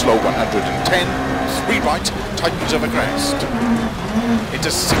 caution slow 110, 3 right, tightens over crest.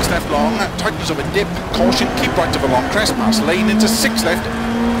 Into 6 left long, tightens over dip, caution, keep right over long crest, pass lane, into 6 left,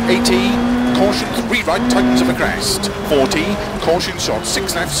 80, caution, 3 right, tightens over crest, 40, caution, short,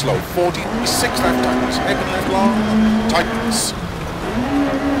 6 left, slow, 40, 6 left, tightens, heaven left long, tightens,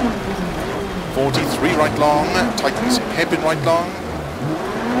 43 right long, tightens, heaven right long,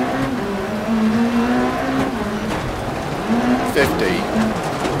 50,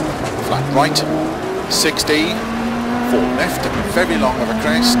 flat right, 60, 4 left, very long of a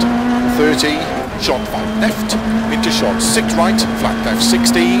crest, 30, short 5 left, into short 6 right, flat left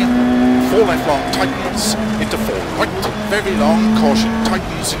 60, 4 left long tightens, into 4 right, very long, caution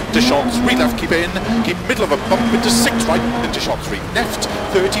tightens, into short 3 left, keep in, keep middle of a bump, into 6 right, into short 3 left,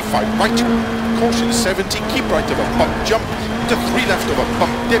 35 right, caution 70, keep right of a bump, jump, into 3 left of a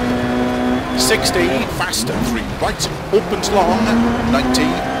bump, dip, 60, faster, 3 right, opens long, 90,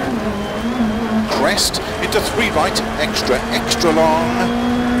 crest, into 3 right, extra, extra long,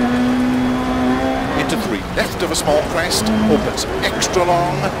 into 3 left of a small crest, opens extra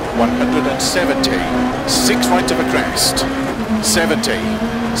long, 170, 6 right of a crest, 70,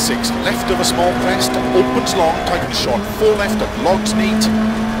 6 left of a small crest, opens long, tightens short, 4 left of logs neat,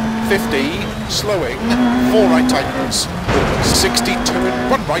 50, slowing, 4 right tightens, opens 60, turn,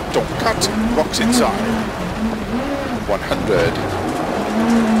 1 right, don't cut, rocks inside, 100,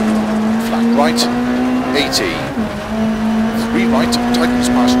 flat right, 80, 3 right, tightens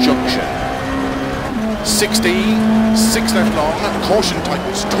past junction, 60, 6 left long, caution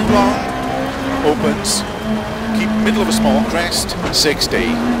tightens 2 long, opens, keep middle of a small crest, 60,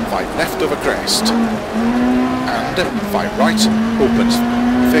 5 left of a crest, and 5 right, opens,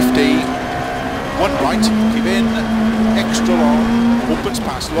 50, 1 right, keep in, extra long, opens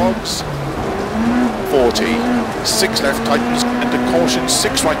past logs, 40, 6 left tightens, into caution,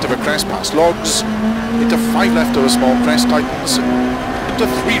 6 right of a crest past logs, into 5 left of a small crest tightens, into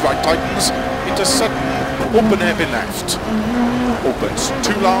 3 right tightens, into sudden, open heavy left, opens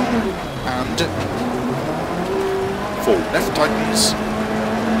 2 long, and 4 left tightens,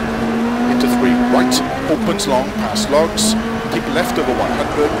 into 3 right, opens long past logs, keep left over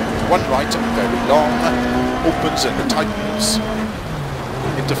 100, 1 right, very long, opens and tightens,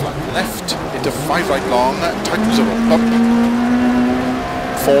 into flat left, into 5 right long, tightens over bump,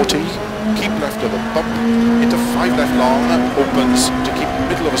 40, keep left over bump, into 5 left long, opens to keep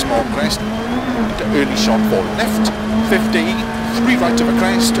middle of a small crest, into early shot 4 left, 50, 3 right of a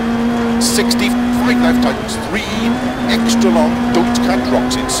crest, 60, 5 left tightens 3, extra long, don't cut,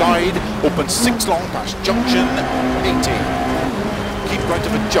 rocks inside, opens 6 long past junction, 80, keep right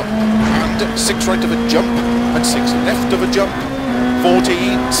of a jump, and 6 right of a jump, and 6 left of a jump, 40,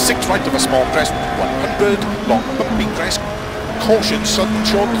 6 right of a small crest, 100, long bumpy crest, caution, sudden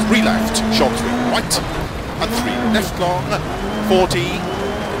short 3 left, short 3 right, and 3 left long, 40,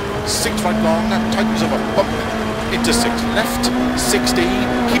 6 right long, tightens over bump, into 6 left, 60,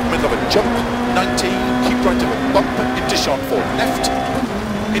 keep middle of a jump, 90, keep right of a bump, into Sean 4 left,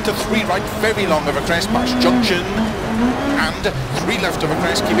 into 3 right, very long of a crest past junction, and 3 left of a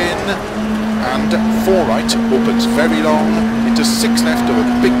crest, keep in, and 4 right, opens very long, into 6 left of a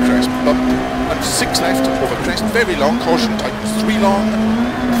big crest bump, and 6 left of a crest, very long, caution tightens 3 long,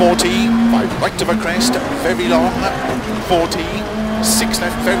 40, 5 right of a crest, very long, 40, 6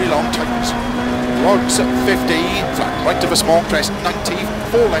 left, very long, tightens logs, 50, flat right of a small crest, 90,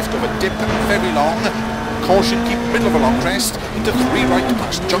 4 left of a dip, very long, caution, keep middle of a long crest, into 3 right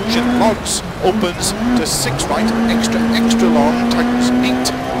past junction, logs, opens to 6 right, extra long, tightens 8,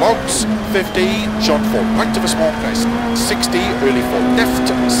 logs, 50, Sean 4 right of a small crest, 60, early 4 left,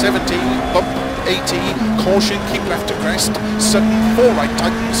 70, bump, 80, caution, keep left to crest, sudden 4 right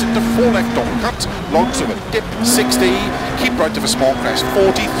tightens into 4 left on cut, logs of a dip, 60, keep right of a small crest,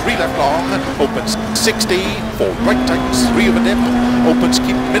 40, 3 left long, opens 60, 4 right tightens, 3 of a dip, opens,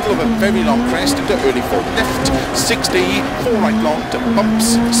 keep middle of a very long crest into early 4 left, 60, 4 right long to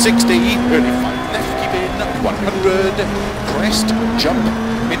bumps, 60, early 5 left, keep in, 100, crest, jump,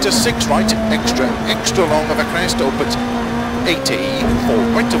 into 6 right, extra long of a crest, opens 80, 4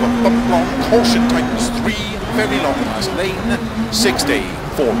 right of a bump long, caution tightens 3, very long past lane, 60,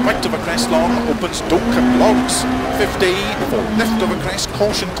 4 right of a crest long, opens don't cut logs, 50, 4 left of a crest,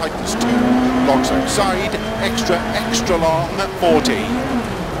 caution tightens 2, logs outside, extra long, 40,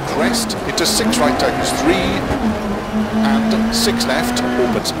 crest, into 6 right tightens 3, and 6 left,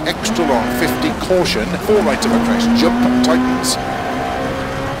 opens extra long, 50, caution, 4 right of a crest, jump, tightens,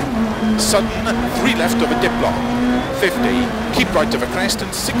 sudden, 3 left of a dip long, 50, keep right of a crest,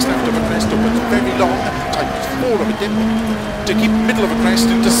 and 6 left of a crest, opens very long, tightens 4 of a dip, to keep middle of a crest,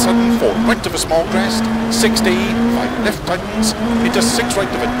 into sudden 4 right of a small crest, 60, 5 left tightens, into 6 right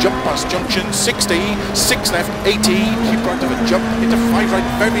of a jump past junction, 60, 6 left, 80, keep right of a jump, into 5 right,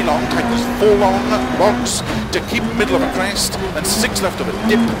 very long, tightens 4 long, logs, to keep middle of a crest, and 6 left of a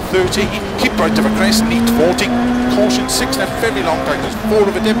dip, 30, keep right of a crest, neat 40, caution, 6 left, very long, tightens 4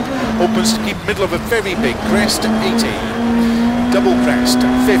 of a dip, opens to keep middle of a very big crest, 80, double crest,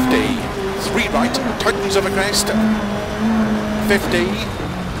 50, 3 right, tightens of a crest, 50,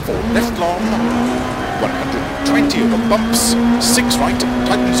 4 left long, 120 over bumps, 6 right,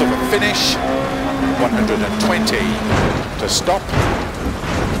 tightens of a finish, 120 to stop.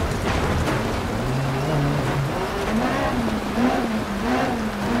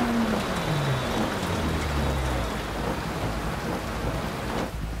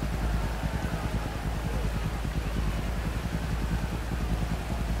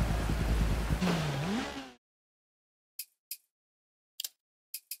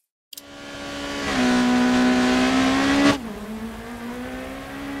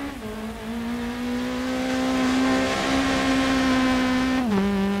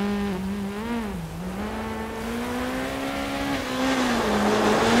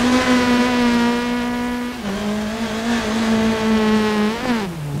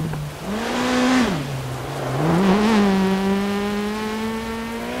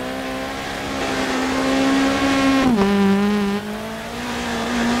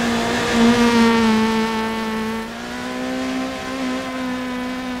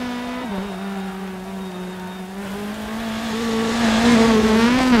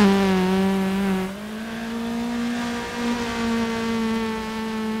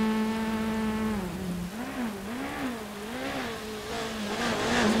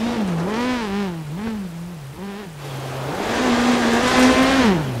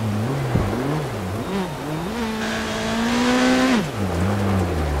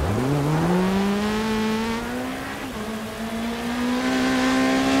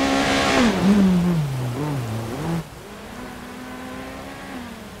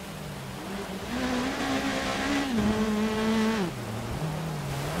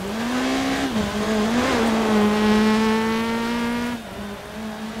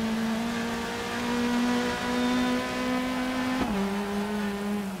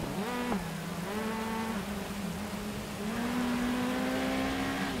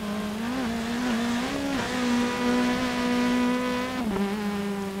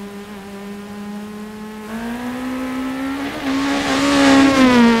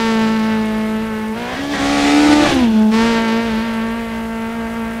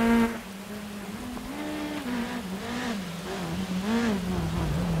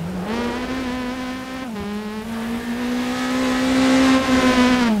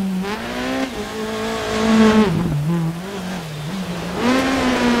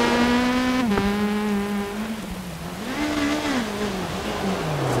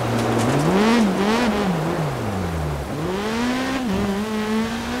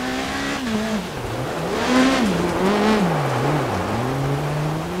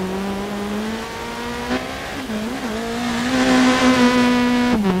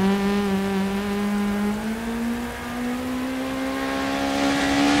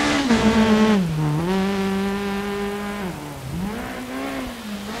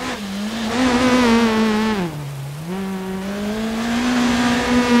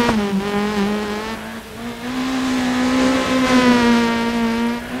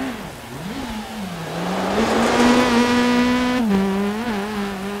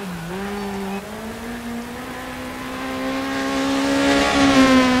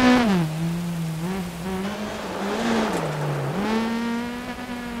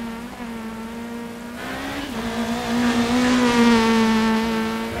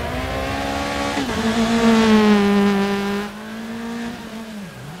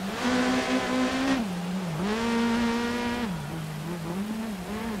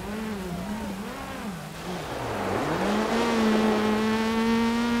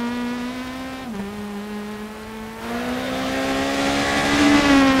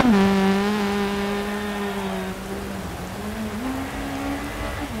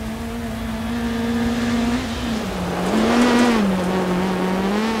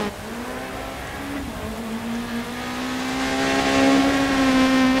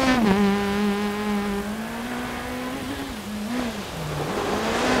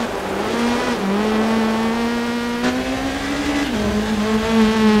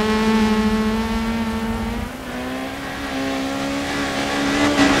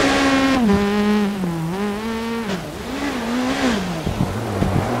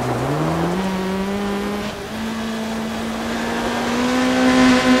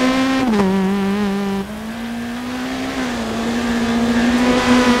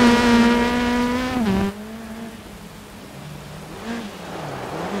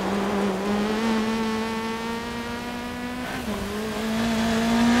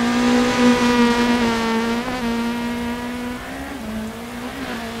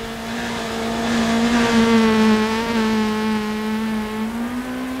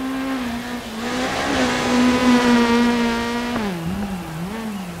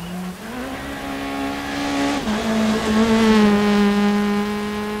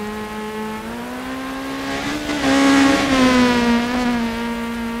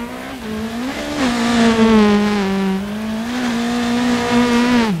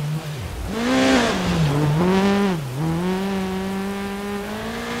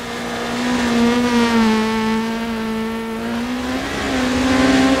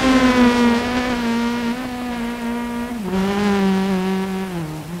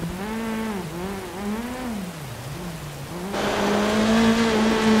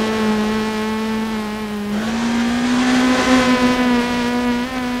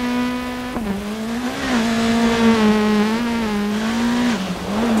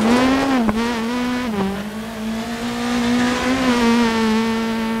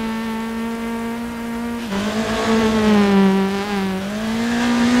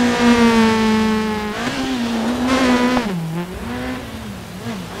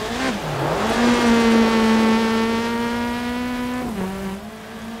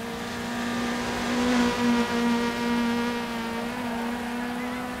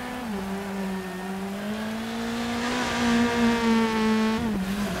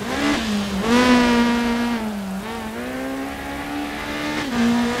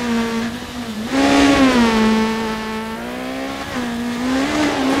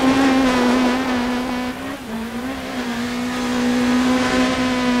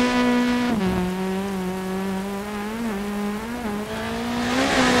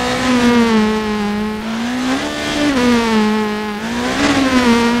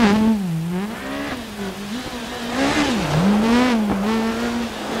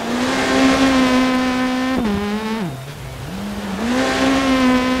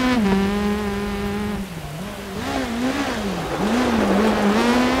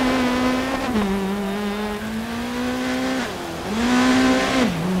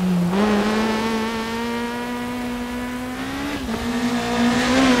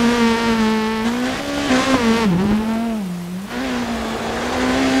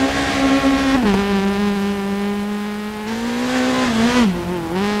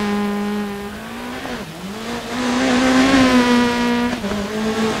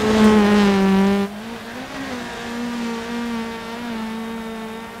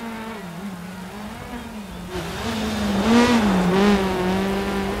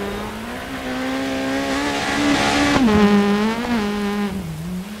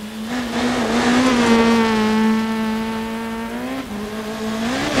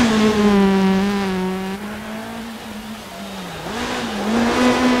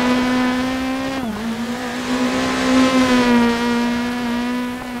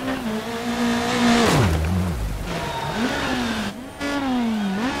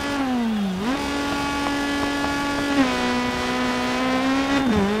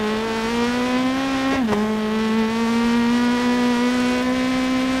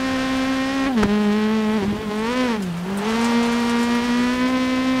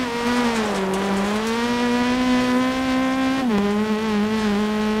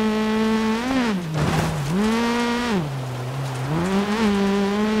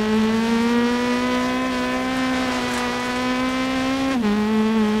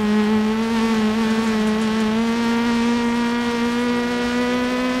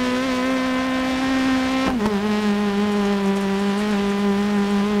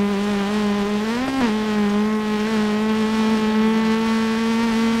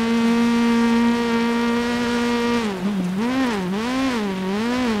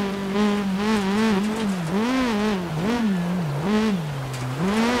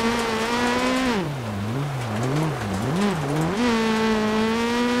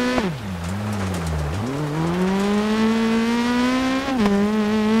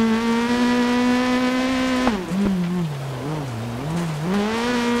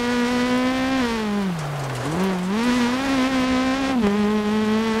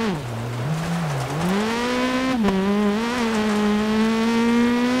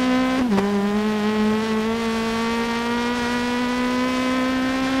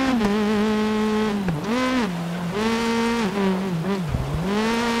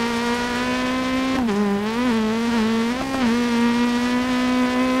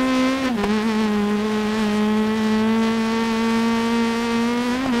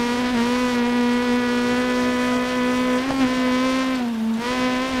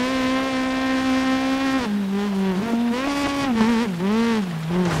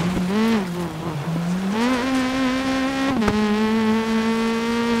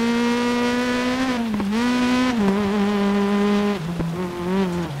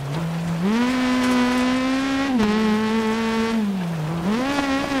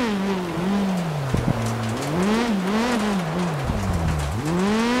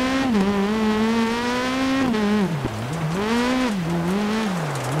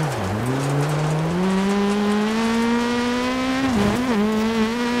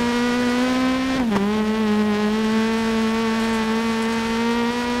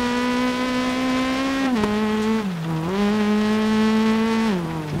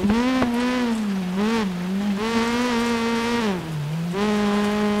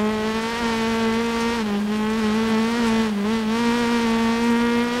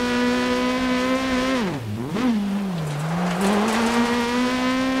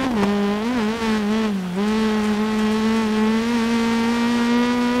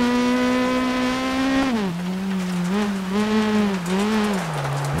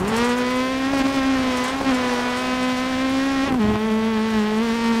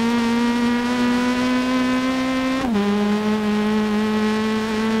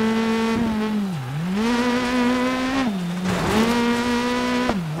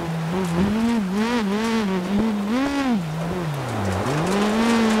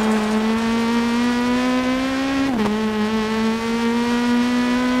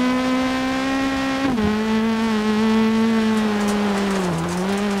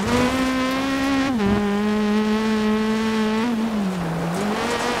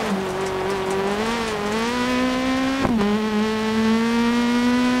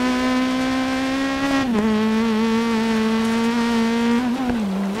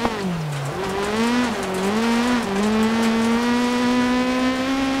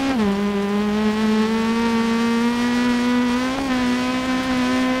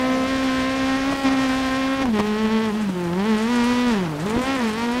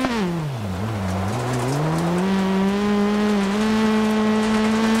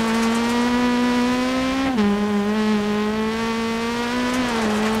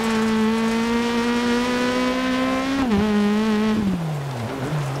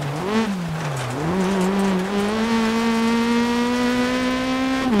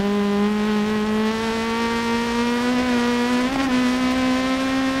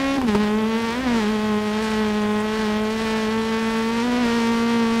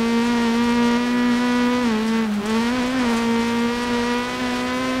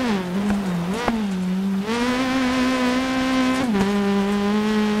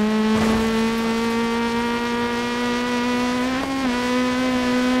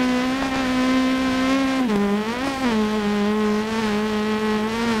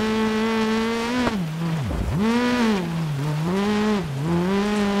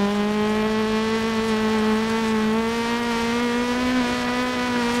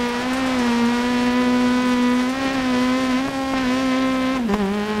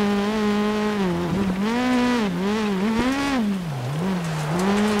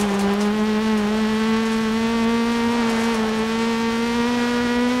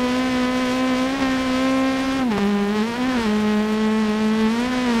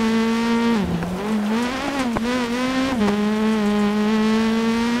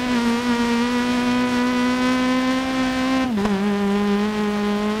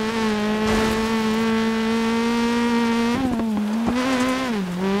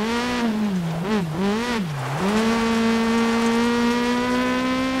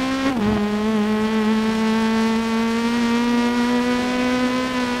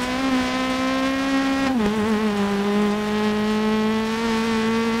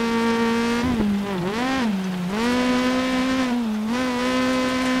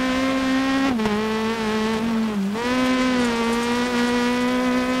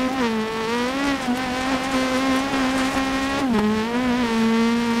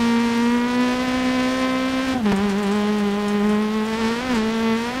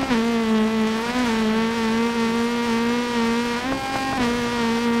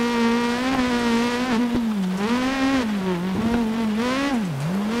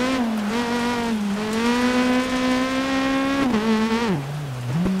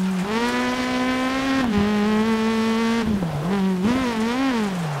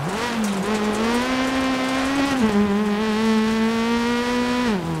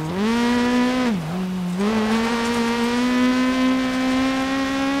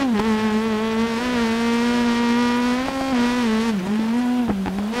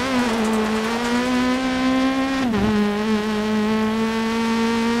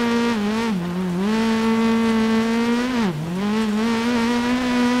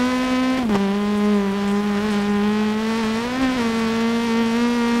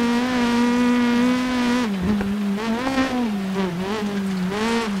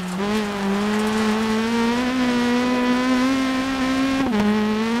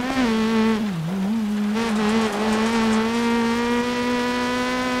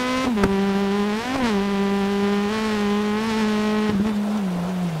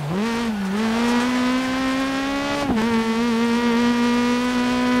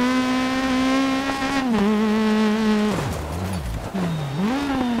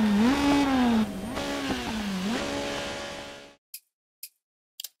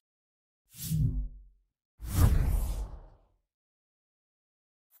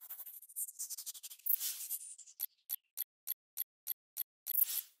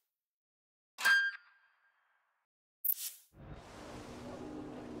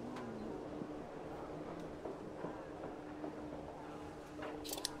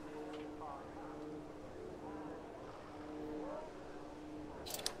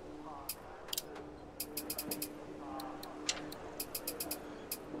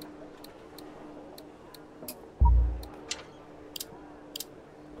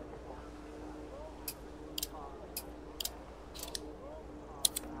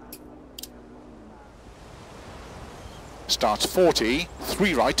 starts 40,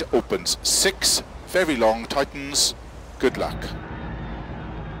 3 right, opens 6, very long, tightens, good luck.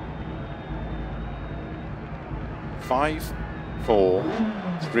 5, 4,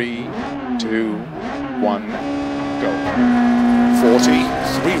 3, 2, 1, go. 40,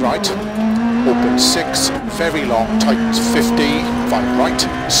 3 right, opens 6, very long, tightens 50, 5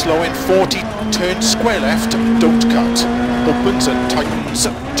 right, slow in 40, turn square left, don't cut, opens and tightens,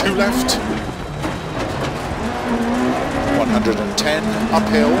 2 left, 110,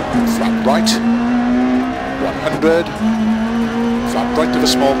 uphill, flat right, 100, flat right of a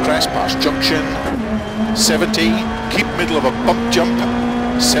small crest, past junction, 70, keep middle of a bump jump,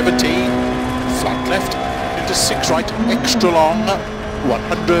 70, flat left, into 6 right, extra long,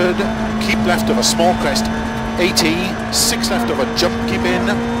 100, keep left of a small crest, 80, 6 left of a jump, keep in,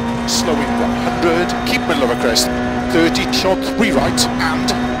 slow in 100, keep middle of a crest, 30, short 3 right,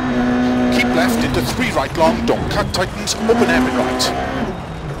 and keep left into 3 right long, don't cut, tightens, open hairpin right,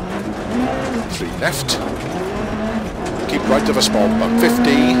 3 left, keep right of a small bump, 50,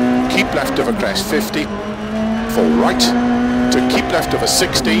 keep left of a crest, 50, 4 right, to keep left of a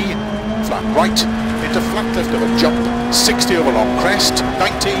 60, flat right, into flat left of a jump, 60 over long crest,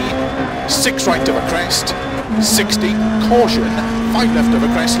 90, 6 right of a crest, 60, caution, 5 left of a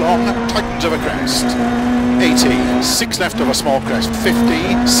crest long, tightens of a crest, 80, 6 left of a small crest,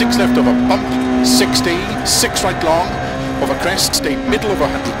 50, 6 left of a bump, 60, 6 right long of a crest, stay middle of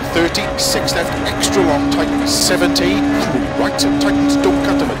 130, 6 left, extra long, tightens 70, 3 right, tightens, don't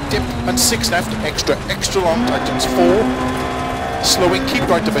cut of a dip, and 6 left, extra long, tightens 4, slowing, keep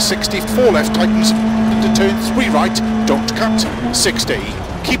right of a 60, 4 left, tightens, into turn 3 right, don't cut, 60,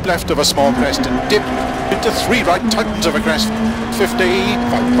 keep left of a small crest and dip, into 3 right, tightens of a crest, 50,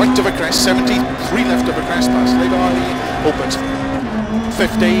 5 right of a crest, 70, 3 left of a crest, past lay-by, opens,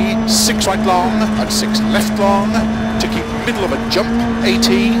 50, 6 right long, and 6 left long, to keep middle of a jump,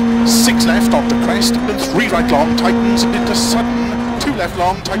 80, 6 left onto crest, and 3 right long, tightens, into sudden, 2 left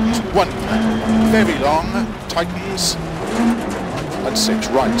long, tightens, 1, very long, tightens, and 6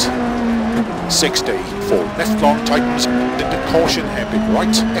 right, 60, 4 left long, tightens, into caution, hairpin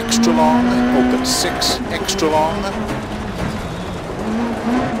right, extra long, open 6, extra long,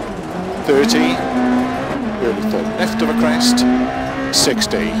 30, early 4 left of a crest,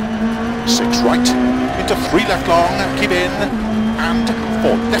 60, 6 right, into 3 left long, keep in, and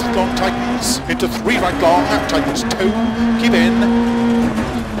 4 left long, tightens, into 3 right long, tightens 2, keep in,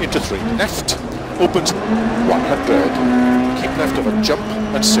 into 3 left, opens 100, keep left of a jump,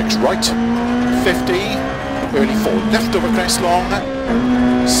 and 6 right, 50, early 4 left of a crest long,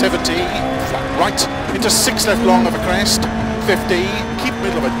 70, flat right, into 6 left long of a crest, 50, keep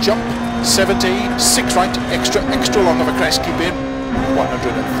middle of a jump, 70, 6 right, extra long of a crest, keep in,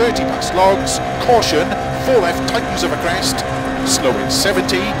 130 past logs, caution, 4 left, tightens of a crest, slow in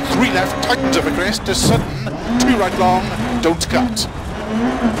 70, 3 left, tightens of a crest, to sudden, 2 right long, don't cut,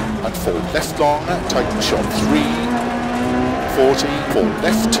 and 4 left long, tightens short 3, 40, 4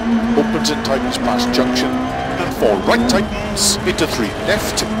 left, opens and tightens past junction, and 4 right tightens, into 3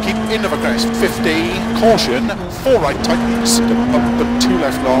 left, keep in of a crest, 50, caution, 4 right tightens, to bump and 2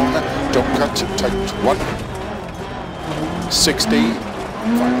 left long, don't cut, tightens 1, 60,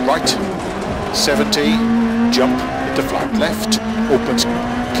 5 right, 70, jump, into flat left, opens,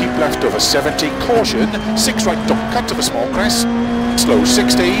 keep left over 70, caution, 6 right, don't cut of a small crest, slow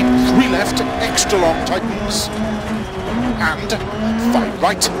 60, 3 left, extra long, tightens, and 5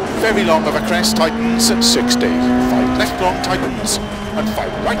 right, very long of a crest, tightens, 60, 5 left long, tightens, and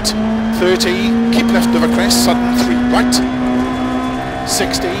 5 right, 30, keep left of a crest, sudden 3 right,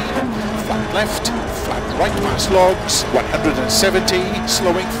 60, flat left, flat right past logs, 170,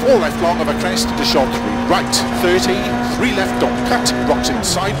 slowing 4 left long of a crest into short 3 right, 30, 3 left, don't cut, rocks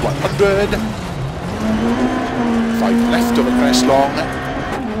inside, 100, 5 left of a crest long,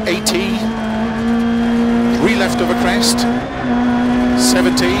 80, 3 left of a crest,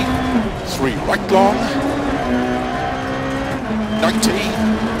 70, 3 right long, 90,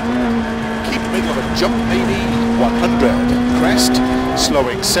 keep middle of a jump maybe, 100, crest,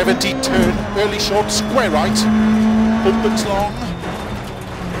 slowing 70, turn, early short, square right, opens long,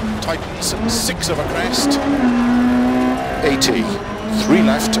 tightens 6 of a crest, 80, 3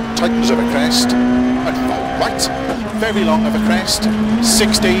 left, tightens of a crest, and 5 right, very long of a crest,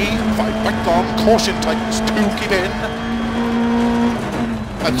 60, 5 right long, caution, tightens 2, keep in,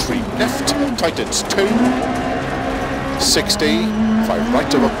 and 3 left, tightens 2, 60, 5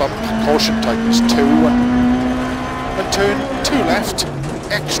 right of a bump, caution, tightens 2, and turn 2 left,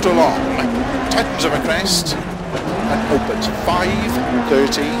 extra long, tightens of a crest, and opens 5,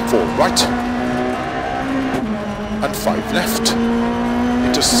 30, 4 right, and 5 left,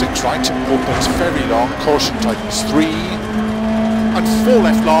 into 6 right, opens very long, caution tightens 3, and 4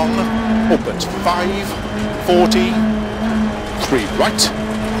 left long, opens 5, 40, 3 right,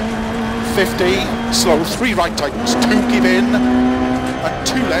 50, slow, 3 right tightens 2, give in, and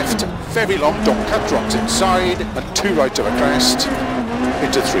 2 left, very long, don't cut, drops inside, and 2 right of a crest,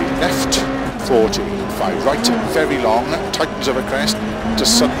 into 3 left, 40, 5 right, very long, tightens of a crest, to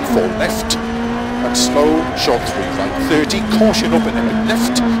sudden 4 left, and slow, short 3 right, 30, caution open and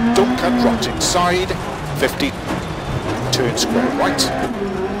left, don't cut, drops inside, 50, turn square right,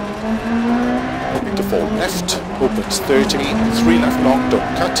 into 4 left, opens 30, 3 left long,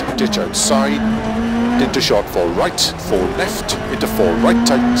 don't cut, ditch outside, into short 4 right, 4 left, into 4 right,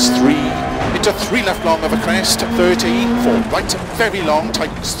 tightens 3, into 3 left long of a crest, 30, 4 right, very long,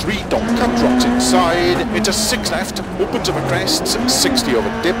 tightens 3, don't cut, drops inside, into 6 left, opens of a crest, 60 over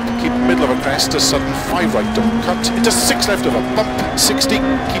dip, keep middle of a crest, a sudden 5 right, don't cut, into 6 left of a bump, 60,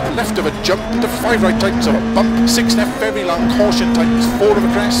 keep left of a jump, into 5 right, tightens of a bump, 6 left, very long, caution, tightens 4 of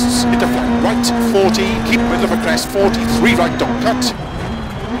a crests, into flat right, 40, keep middle of a crest, 40, 3 right, don't cut,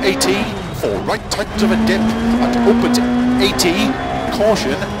 80, 4 right, tightens of a dip, and opens 80,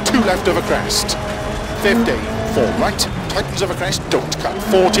 caution, 2 left of a crest, 50, 4 right, tightens of a crest, don't cut,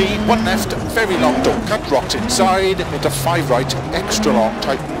 40, 1 left, very long, don't cut, rocks inside, into 5 right, extra long,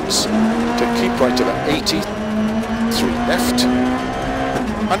 tightens, to keep right of 80, 3 left,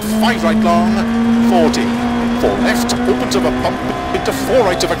 and 5 right long, 40, 4 left, opens of a bump, into 4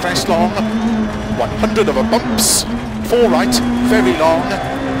 right of a crest long, 100 of a bumps, 4 right, very long,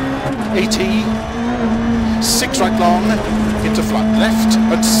 80, 6 right long, into flat left,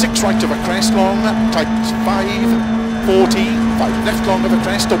 and 6 right of a crest long, tightens 5, 40, 5 left long of a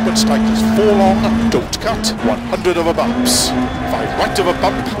crest, opens, tightens 4 long, don't cut, 100 of a bumps, 5 right of a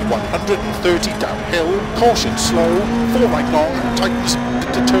bump, 130 downhill, caution slow, 4 right long, tightens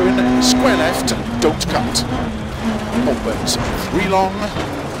to turn, square left, don't cut, opens 3 long,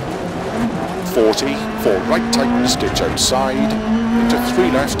 40, 4 right tightens, ditch outside, into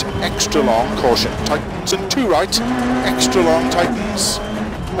 3 left, extra long, caution tightens, and 2 right, extra long tightens,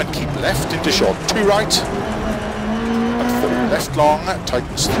 and keep left into short 2 right, and 4 left long,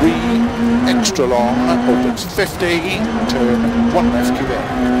 tightens 3, extra long, opens 50, turn 1 left, give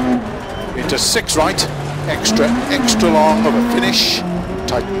in, into 6 right, extra long of a finish,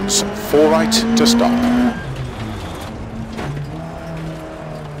 tightens 4 right to stop.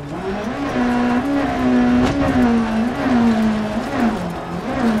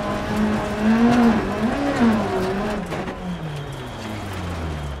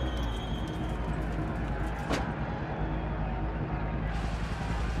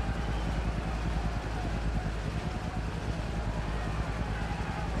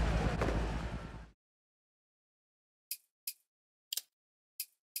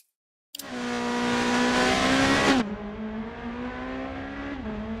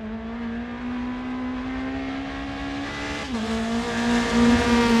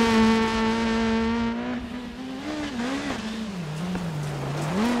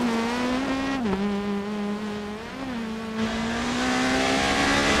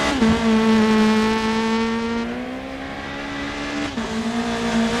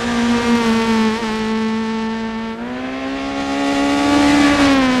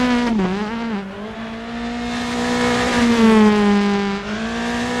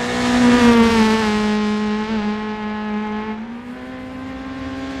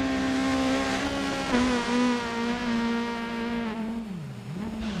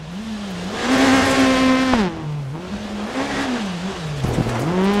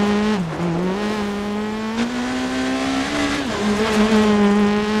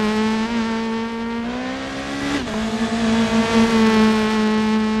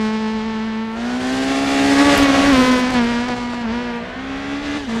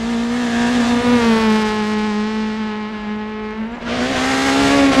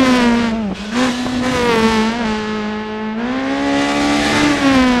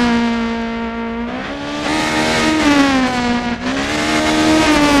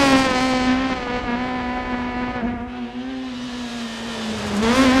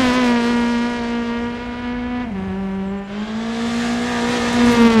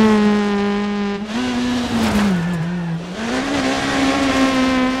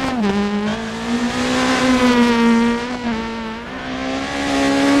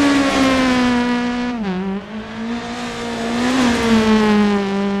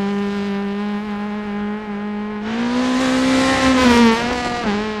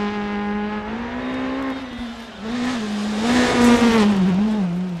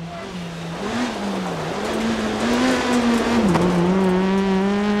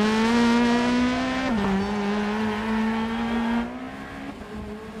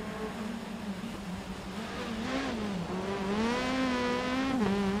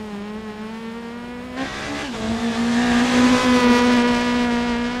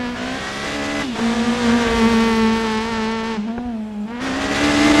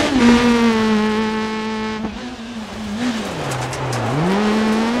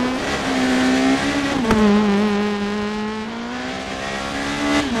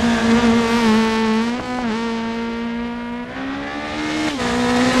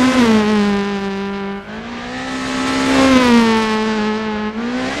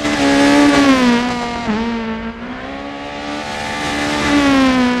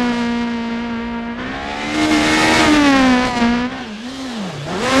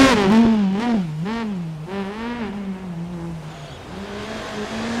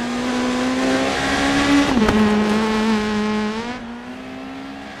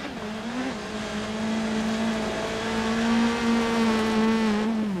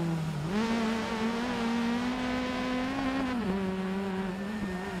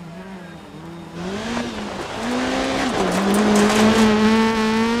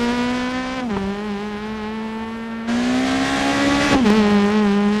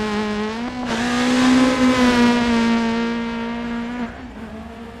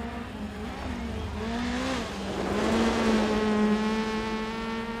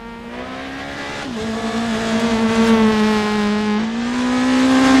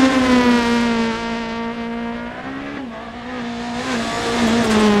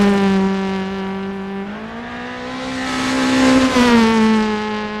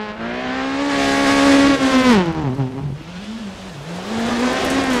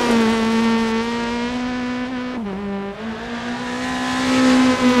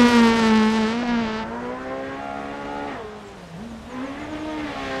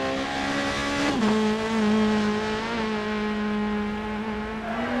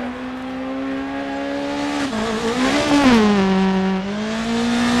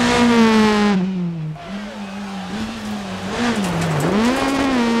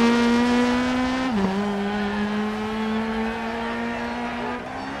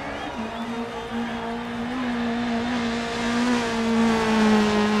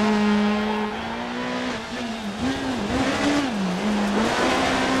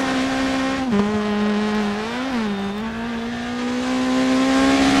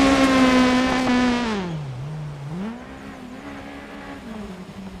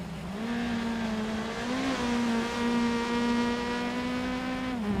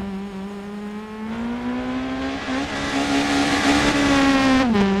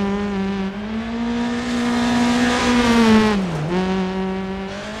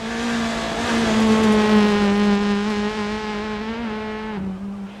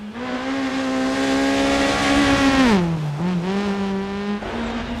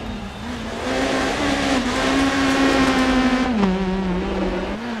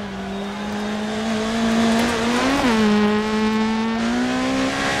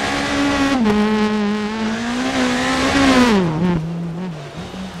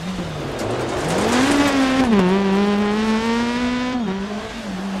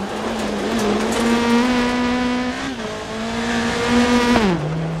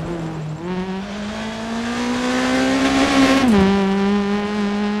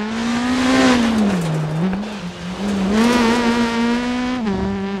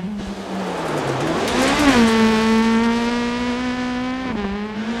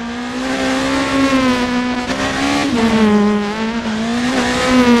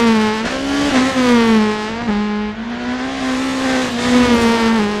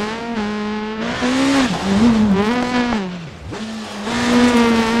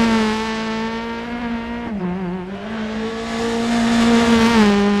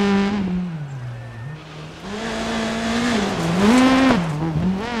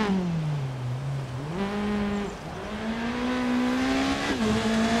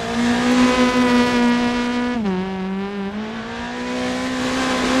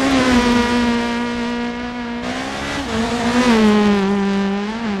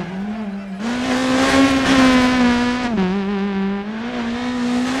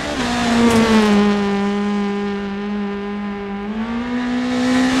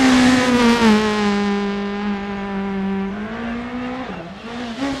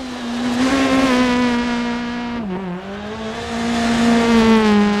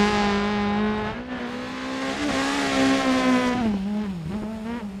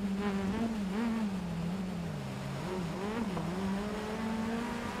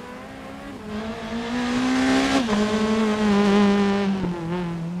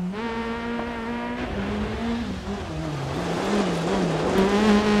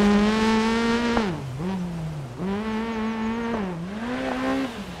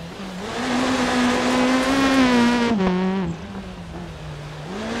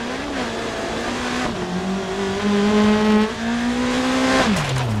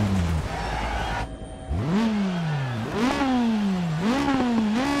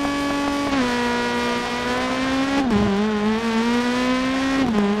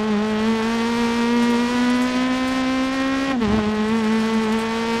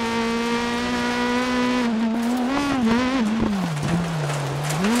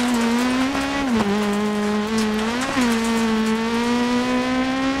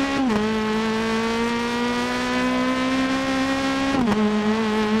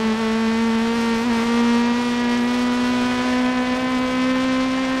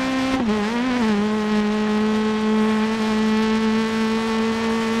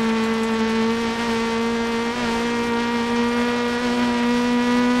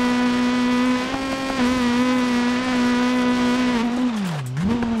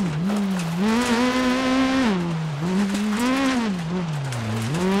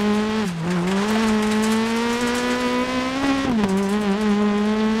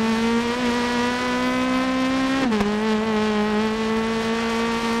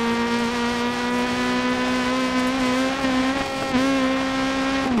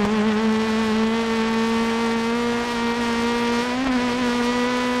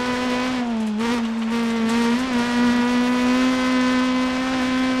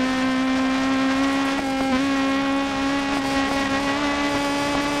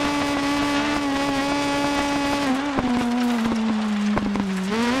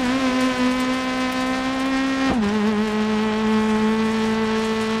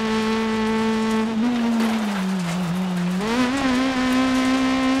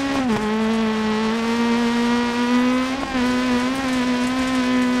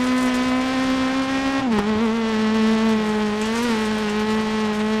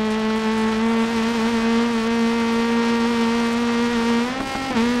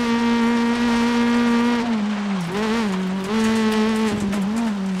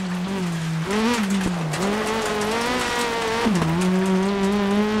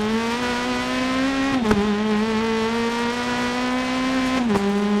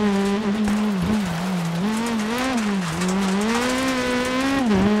 Bye.